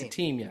making to make the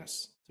team,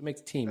 yes. To make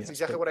the team, That's yes.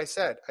 exactly what I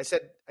said. I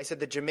said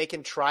the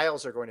Jamaican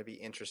trials are going to be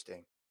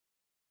interesting.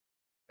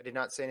 I did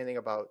not say anything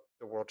about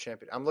the world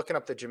champion. I'm looking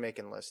up the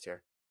Jamaican list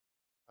here.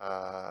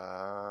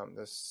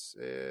 This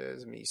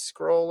is me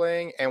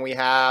scrolling, and we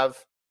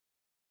have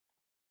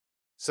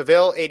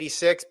Seville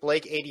 86,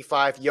 Blake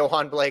 85,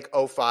 Johan Blake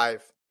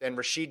 05, then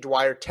Rashid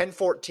Dwyer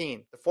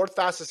 10:14. The fourth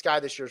fastest guy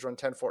this year is run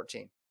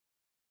 10:14.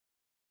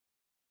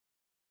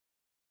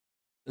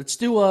 Let's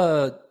do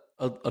a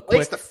Blake's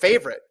quick. the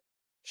favorite.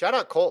 Shout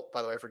out Colt,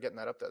 by the way, for getting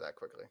that up there that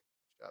quickly.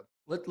 Good job.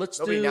 Let's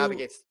Nobody do.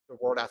 navigates the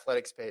World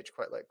Athletics page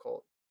quite like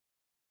Colt.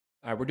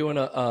 All right, we're doing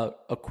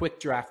a quick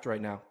draft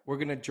right now. We're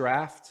gonna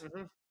draft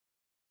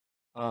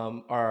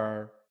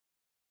our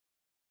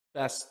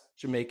best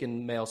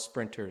Jamaican male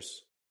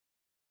sprinters.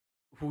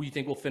 Who you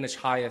think will finish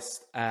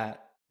highest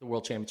at the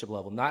World Championship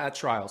level? Not at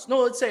trials.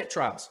 No, let's say at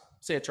trials.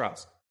 Say at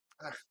trials.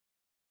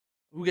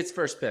 Who gets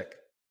first pick?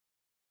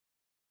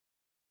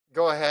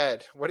 Go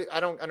ahead. I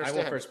don't I understand.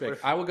 will first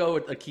pick. I will go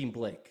with Akeem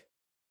Blake.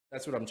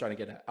 That's what I'm trying to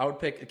get at. I would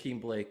pick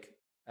Akeem Blake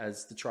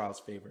as the trials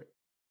favorite.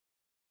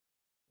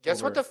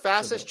 Guess what the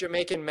fastest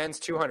Jamaican men's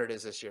 200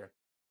 is this year?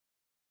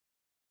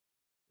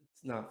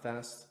 It's not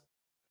fast.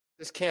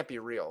 This can't be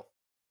real.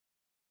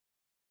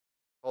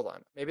 Hold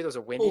on. Maybe there's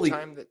a windy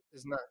time that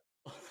is not.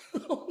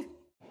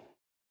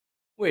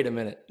 Wait a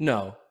minute.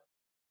 No.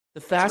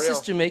 The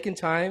fastest Jamaican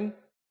time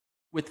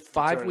with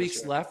 5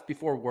 weeks left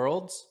before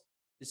Worlds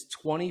is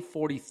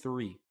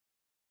 20:43. You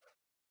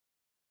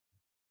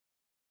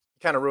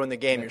kind of ruined the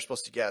game. You're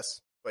supposed to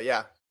guess. But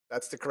yeah,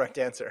 that's the correct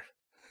answer.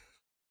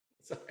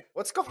 Sorry.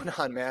 What's going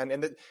on, man?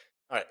 All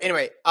right.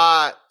 Anyway,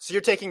 so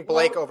you're taking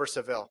Blake over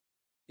Seville.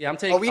 Yeah, I'm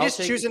taking.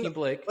 Just choosing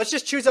Blake. Let's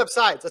just choose up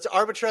sides. Let's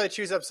arbitrarily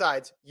choose up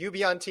sides. You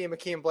be on team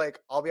Akeem Blake.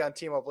 I'll be on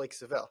team of Blake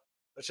Seville.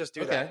 Let's just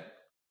do that.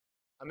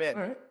 I'm in.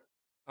 All right.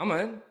 I'm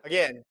in.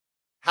 Again,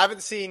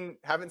 haven't seen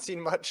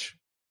much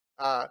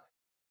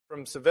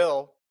from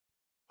Seville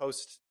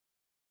post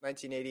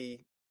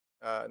 1980.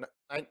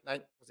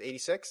 Was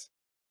 86?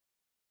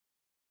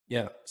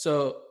 Yeah.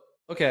 So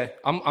okay,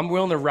 I'm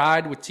willing to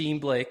ride with Team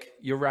Blake.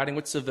 You're riding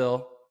with Seville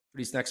for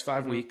these next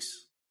 5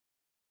 weeks.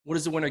 What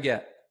does the winner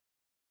get?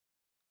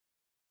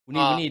 We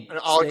need an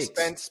all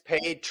expense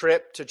paid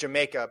trip to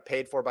Jamaica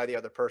paid for by the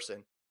other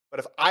person. But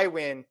if I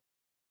win,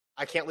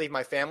 I can't leave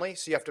my family,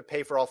 so you have to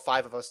pay for all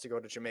 5 of us to go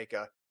to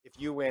Jamaica. If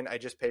you win, I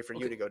just pay for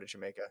you to go to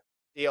Jamaica.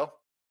 Deal?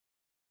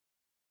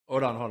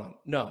 Hold on.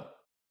 No.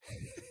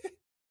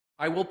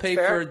 I will pay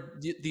for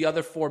the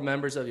other 4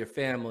 members of your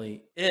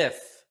family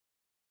if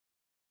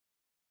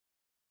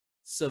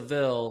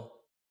Seville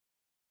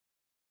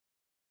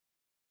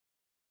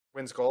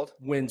wins gold?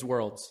 Wins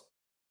Worlds.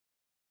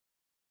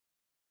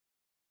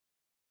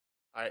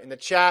 All right, in the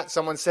chat,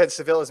 someone said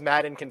Seville is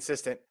mad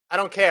inconsistent. I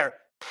don't care.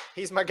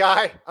 He's my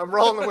guy. I'm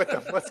rolling with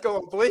him. Let's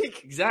go with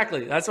Bleak.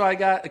 Exactly. That's why I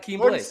got Akeem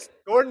Blake.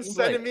 Gordon's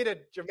sending me to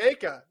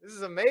Jamaica. This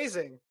is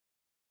amazing.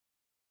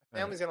 My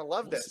family's going to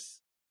love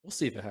this. We'll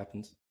see if it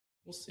happens.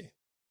 We'll see.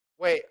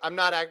 Wait, I'm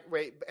not –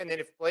 wait, and then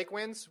if Blake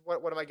wins,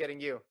 what am I getting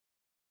you?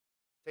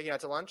 Taking you out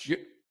to lunch?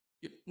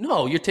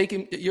 You're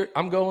taking – you're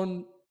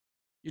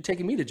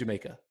taking me to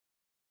Jamaica.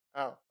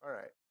 Oh, all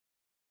right.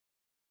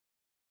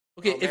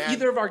 Okay, if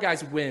either of our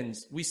guys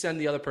wins, we send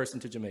the other person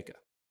to Jamaica.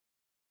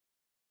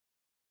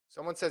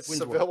 Someone says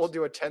Seville will do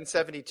a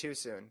 1072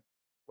 soon.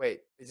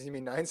 Wait, does he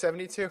mean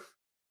 972?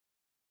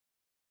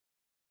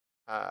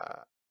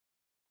 I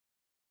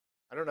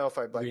don't know if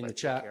I like my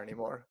chat here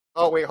anymore.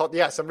 Oh wait, hold.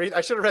 Yes,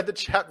 I should have read the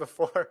chat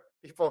before.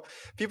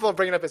 People are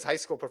bringing up his high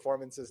school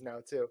performances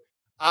now too.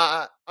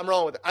 I'm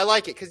rolling with it. I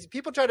like it because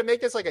people try to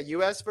make this like a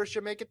U.S. versus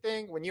Jamaica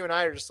thing. When you and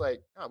I are just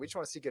like, oh, we just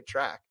want to see good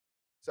track.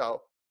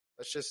 So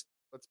let's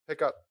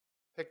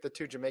pick the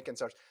 2 Jamaican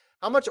stars.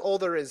 How much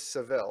older is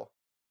Seville?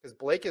 Because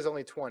Blake is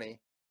only 20.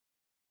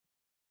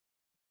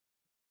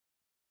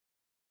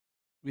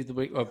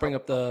 Bring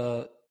up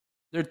they're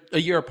a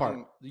year apart.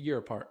 A year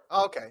apart.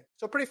 Oh, okay,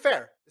 so pretty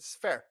fair. This is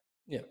fair.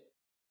 Yeah,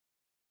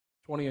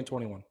 20 and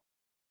 21.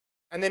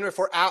 And then if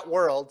we're at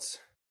Worlds,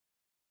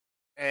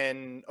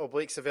 and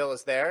Oblique Seville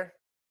is there,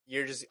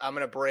 I'm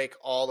going to break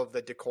all of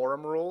the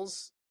decorum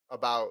rules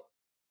about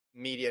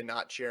media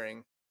not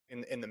cheering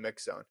in the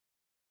mix zone.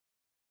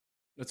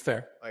 That's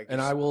fair.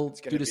 And I will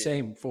do the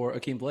same for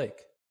Akeem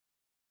Blake.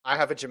 I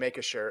have a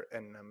Jamaica shirt,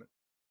 and I'm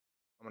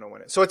going to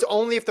win it. So it's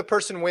only if the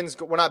person wins.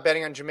 We're not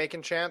betting on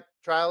Jamaican champ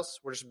trials.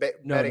 We're just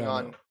betting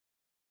on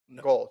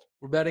gold.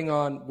 We're betting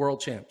on world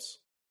champs.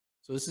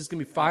 So this is going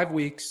to be 5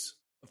 weeks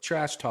of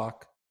trash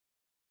talk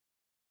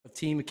of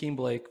Team Akeem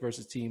Blake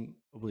versus Team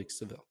Oblique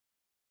Seville.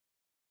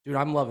 Dude,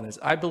 I'm loving this.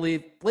 I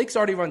believe Blake's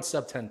already run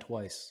sub 10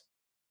 twice.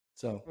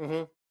 So I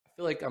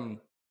feel like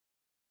I'm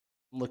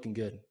looking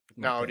good.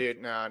 No, dude.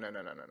 No.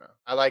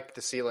 I like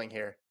the ceiling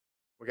here.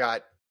 We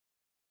got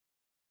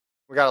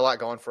a lot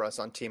going for us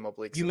on Team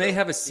Oblique. You may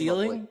have a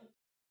ceiling,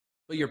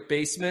 but your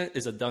basement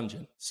is a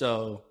dungeon.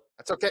 So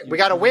that's okay. We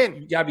got to win.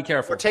 You got to be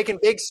careful.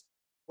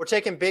 We're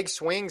taking big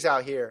swings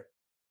out here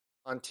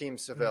on Team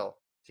Seville,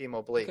 Team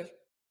Oblique. Okay.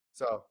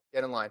 So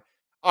get in line.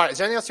 All right. Is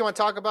there anything else you want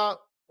to talk about?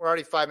 we're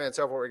already 5 minutes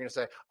over what we're going to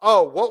say.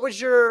 Oh, what was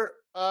your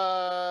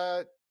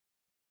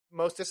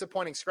most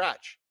disappointing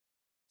scratch?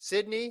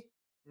 Sydney,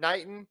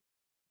 Knighton,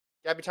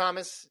 Gabby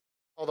Thomas,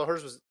 although I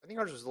think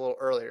hers was a little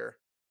earlier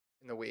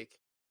in the week.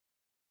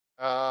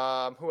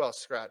 Who else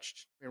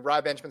scratched? I mean, Rye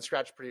Benjamin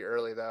scratched pretty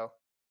early, though.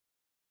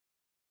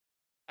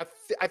 I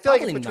feel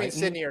like it's between Knighton.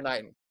 Sydney or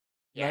Knighton.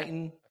 Yeah,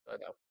 Knighton. I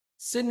know.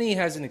 Sydney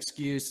has an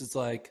excuse. It's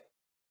like,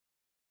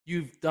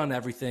 you've done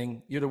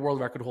everything. You're the world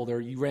record holder.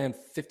 You ran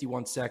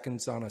 51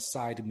 seconds on a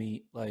side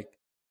meet. Like,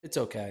 it's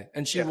okay.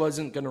 And she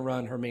wasn't going to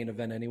run her main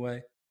event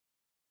anyway.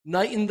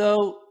 Knighton,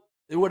 though,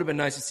 it would have been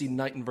nice to see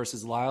Knighton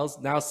versus Lyles.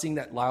 Now seeing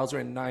that Lyles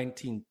ran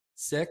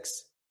 19.6.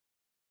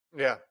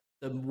 Yeah.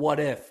 Then what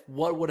if?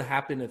 What would have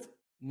happened if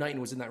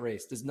Knighton was in that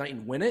race? Does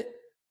Knighton win it?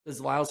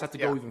 Does Lyles have to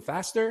go even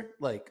faster?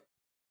 Like,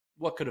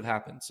 what could have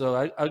happened?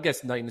 So I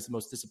guess Knighton is the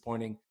most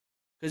disappointing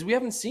because we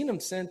haven't seen him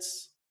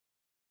since.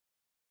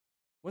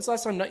 When's the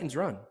last time Knighton's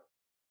run?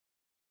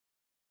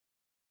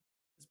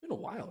 It's been a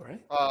while,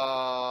 right?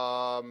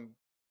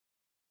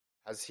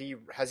 Has he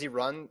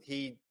run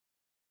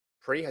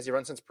Prix? Has he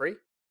run since Prix?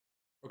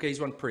 Okay,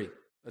 he's run Prix.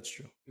 That's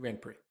true. He ran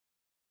Prix.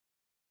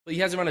 But he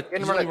hasn't run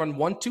he's only run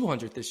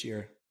 1/200 this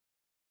year.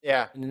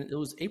 Yeah. And it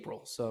was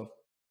April, so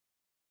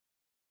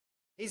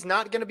he's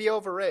not going to be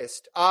over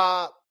raced.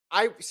 I'll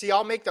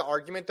make the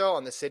argument though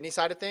on the Sydney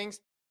side of things.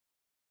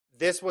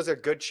 This was a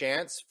good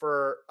chance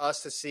for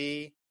us to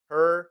see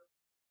her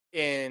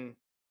in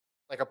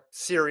like a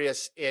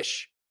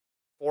serious-ish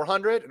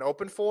 400, an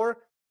open 4,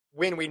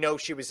 when we know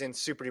she was in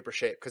super duper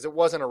shape because it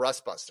wasn't a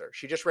rust buster.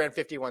 She just ran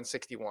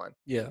 51.61.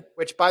 Yeah.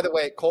 Which, by the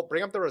way, Colt,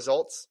 bring up the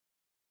results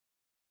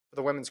for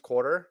the women's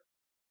quarter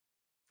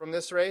from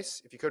this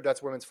race. If you could,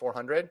 that's women's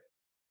 400,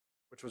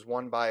 which was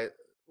won by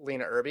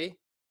Lena Irby.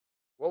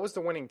 What was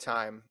the winning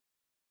time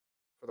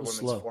for the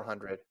women's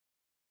 400?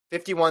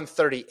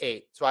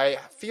 51.38. So I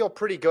feel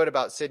pretty good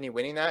about Sydney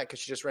winning that because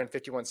she just ran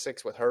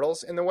 51.6 with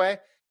hurdles in the way.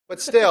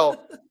 But still,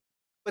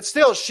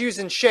 she was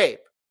in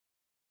shape.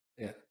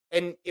 Yeah.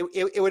 And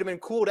it would have been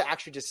cool to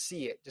actually just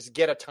see it, just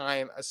get a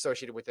time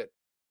associated with it.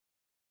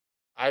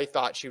 I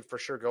thought she would for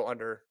sure go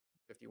under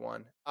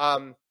 51.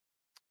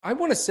 I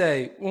want to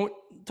say, when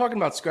talking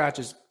about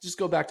scratches, just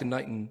go back to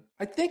Knighton.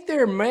 I think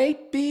there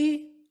might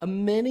be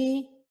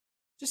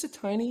just a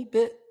tiny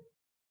bit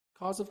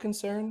cause of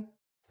concern.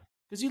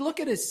 Because you look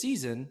at his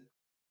season,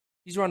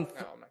 he's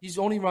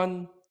only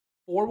run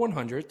 4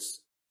 100s.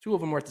 2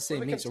 of them are at the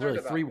same meet, so really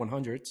 3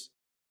 100s.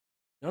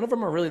 None of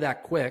them are really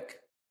that quick.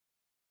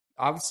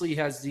 Obviously, he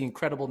has the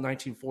incredible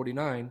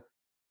 1949,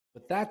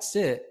 but that's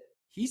it.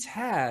 He's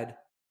had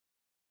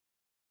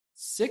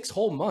 6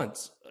 whole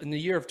months in the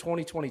year of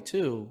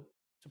 2022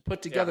 to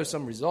put together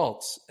some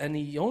results, and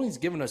he only's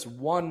given us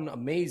one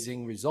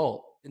amazing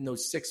result in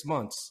those 6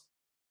 months.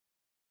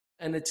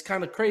 And it's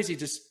kind of crazy,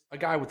 just a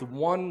guy with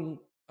one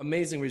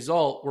amazing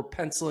result we're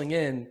penciling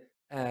in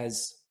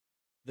as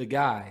the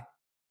guy.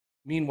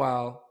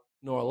 Meanwhile,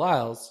 Nora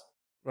Lyles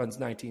runs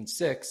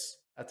 19.6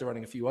 after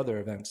running a few other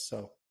events.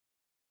 So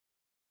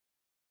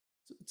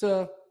it's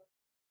a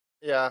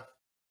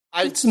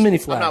it's a mini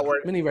flag, I'm not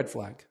worried. Mini red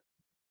flag.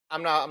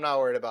 I'm not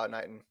worried about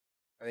Knighton.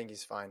 I think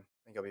he's fine. I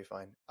think he'll be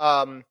fine.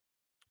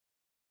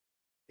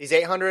 These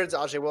 800s,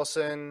 Ajay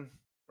Wilson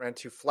ran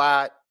 2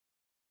 flat.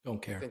 Don't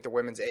care. I think the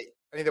women's 8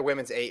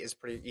 is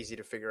pretty easy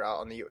to figure out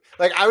on the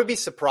like. I would be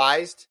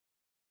surprised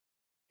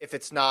if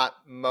it's not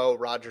Mo,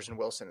 Rogers, and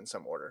Wilson in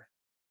some order.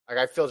 Like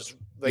I feel just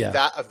like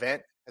that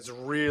event has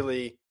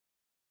really.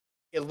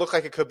 It looked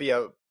like it could be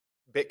a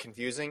bit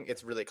confusing.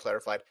 It's really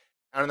clarified.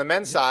 And on the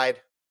men's side,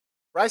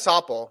 Bryce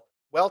Hoppel,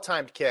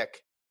 well-timed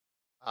kick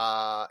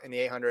in the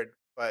 800,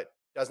 but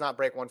does not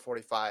break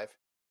 145,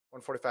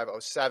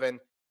 145.07.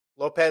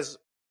 Lopez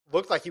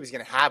looked like he was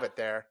going to have it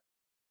there.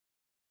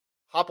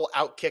 Hoppel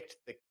outkicked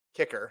the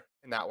kicker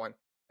in that one.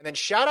 And then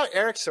shout out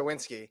Eric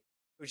Sawinski,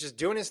 who's just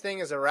doing his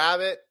thing as a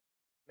rabbit,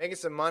 making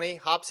some money,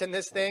 hops in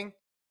this thing,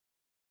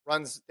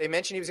 runs. They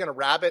mentioned he was going to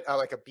rabbit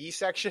like a B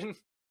section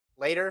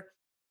later.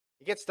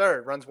 He gets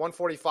third, runs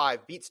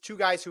 145, beats 2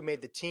 guys who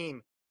made the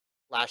team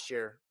last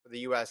year for the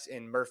U.S.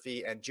 in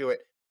Murphy and Jewett.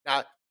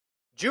 Now,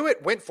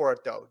 Jewett went for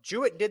it, though.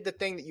 Jewett did the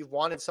thing that you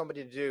wanted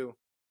somebody to do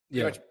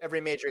pretty much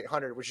every major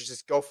 800, which is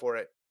just go for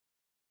it.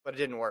 But it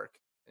didn't work,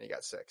 and he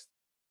got 6th.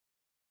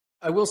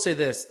 I will say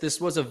this.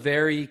 This was a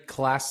very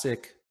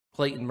classic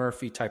Clayton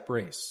Murphy type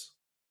race.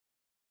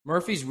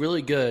 Murphy's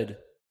really good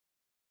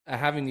at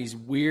having these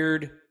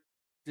weird,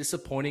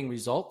 disappointing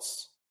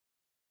results.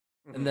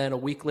 Mm-hmm. And then a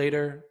week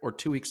later, or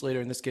 2 weeks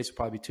later, in this case,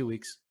 probably 2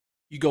 weeks,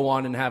 you go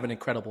on and have an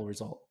incredible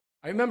result.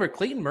 I remember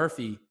Clayton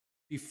Murphy,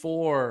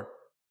 before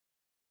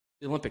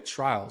the Olympic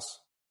trials,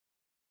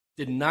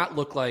 did not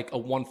look like a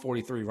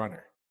 143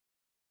 runner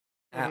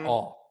at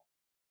all.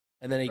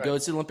 And then he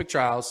goes to the Olympic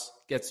trials,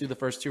 gets through the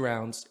first 2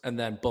 rounds, and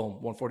then boom,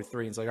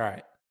 143. And it's like, all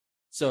right.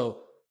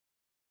 So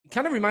it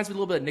kind of reminds me a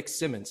little bit of Nick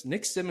Simmons.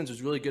 Nick Simmons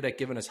was really good at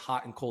giving us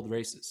hot and cold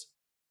races.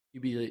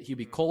 He'd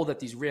be cold at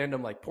these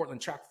random like Portland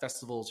track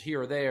festivals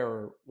here or there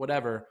or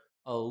whatever,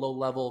 a low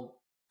level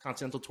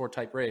Continental Tour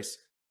type race.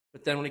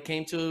 But then when it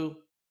came to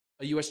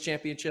a U.S.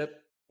 championship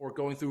or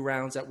going through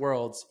rounds at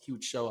Worlds, he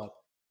would show up.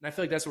 And I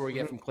feel like that's what we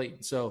get from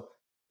Clayton. So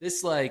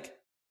this like,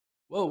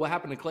 whoa, what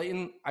happened to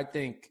Clayton? I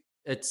think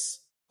it's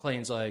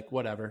Clayton's like,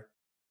 whatever.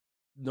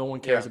 No one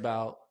cares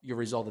about your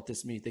result at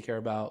this meet. They care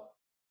about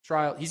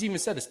trial. He's even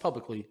said this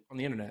publicly on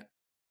the internet.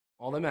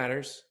 All that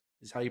matters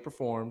is how you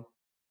perform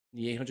in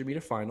the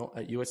 800-meter final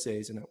at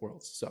USA's and at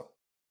Worlds. So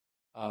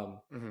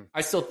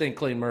I still think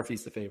Clayton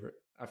Murphy's the favorite,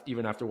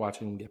 even after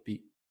watching him get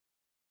beat.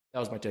 That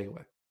was my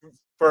takeaway.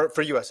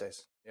 For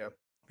USA's, yeah.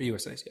 For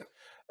USA's, yeah.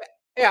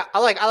 Yeah, I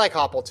like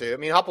Hoppel too. I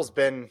mean, Hoppel's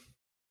been,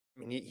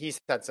 he's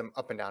had some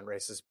up and down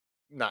races,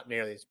 not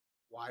nearly as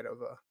wide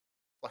of a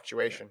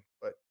fluctuation,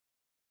 but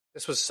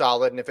this was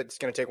solid. And if it's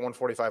going to take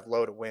 145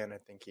 low to win, I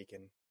think he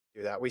can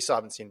do that. We still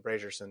haven't seen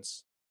Brazier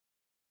since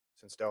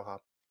Doha.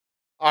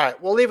 All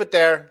right, we'll leave it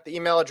there. The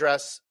email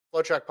address,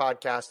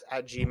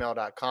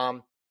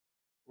 FloTrackPodcast@gmail.com.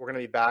 We're going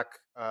to be back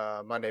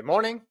Monday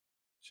morning,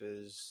 which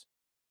is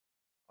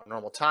our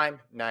normal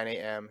time, 9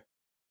 a.m.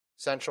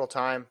 Central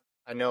Time.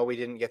 I know we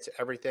didn't get to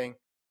everything.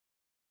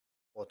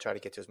 We'll try to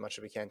get to as much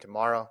as we can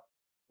tomorrow.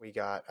 We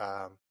got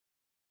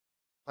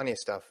plenty of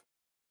stuff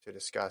to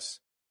discuss.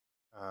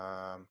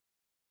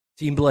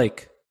 Team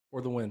Blake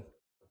for the win.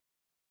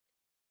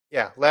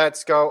 Yeah,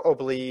 let's go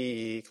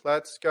oblique.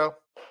 Let's go.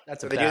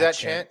 That's do a they bad do that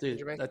chant. chant?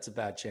 Dude, that's a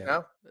bad chant.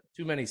 No?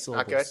 Too many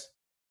syllables. Not good.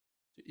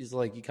 He's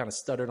like, you kind of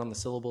stuttered on the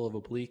syllable of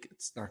oblique.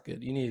 It's not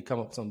good. You need to come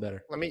up with something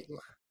better. Let me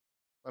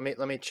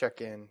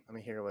check in. Let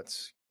me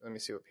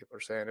see what people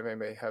are saying. If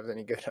anybody has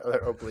any good other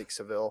oblique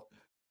Seville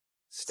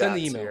stats Send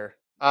the email here.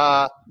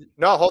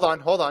 No, hold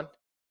on.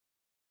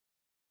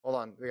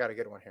 We got a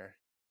good one here.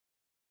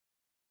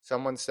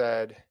 Someone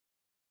said,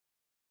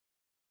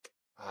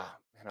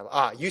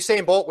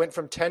 Usain Bolt went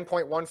from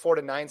 10.14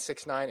 to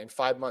 9.69 in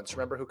 5 months.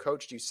 Remember who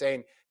coached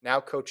Usain?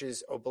 Now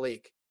coaches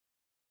oblique.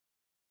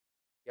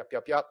 Yep.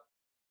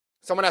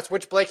 Someone asked,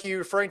 which Blake are you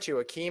referring to,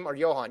 Akeem or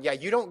Johan? Yeah,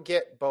 you don't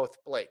get both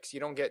Blakes. You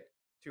don't get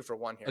 2 for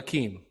 1 here.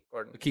 Akeem.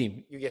 Gordon.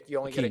 Akeem. You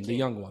only get Akeem, the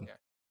young one. Yeah.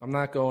 I'm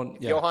not going.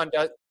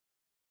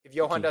 If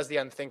Johan does the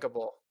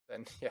unthinkable,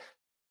 then yeah.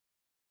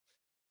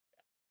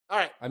 All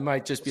right. I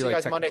might just be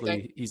like,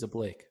 technically, he's a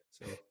Blake.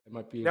 So it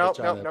might be a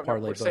try to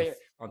parlay both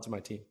onto my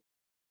team.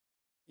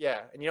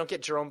 Yeah, and you don't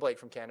get Jerome Blake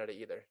from Canada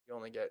either. You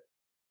only get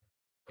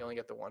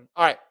the one.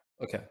 All right.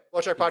 Okay.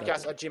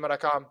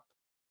 FloTrackPodcast@gmail.com.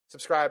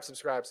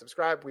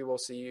 Subscribe. We will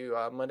see you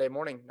Monday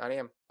morning, 9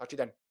 a.m. Talk to you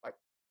then. Bye.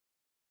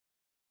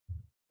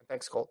 And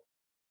thanks, Colt.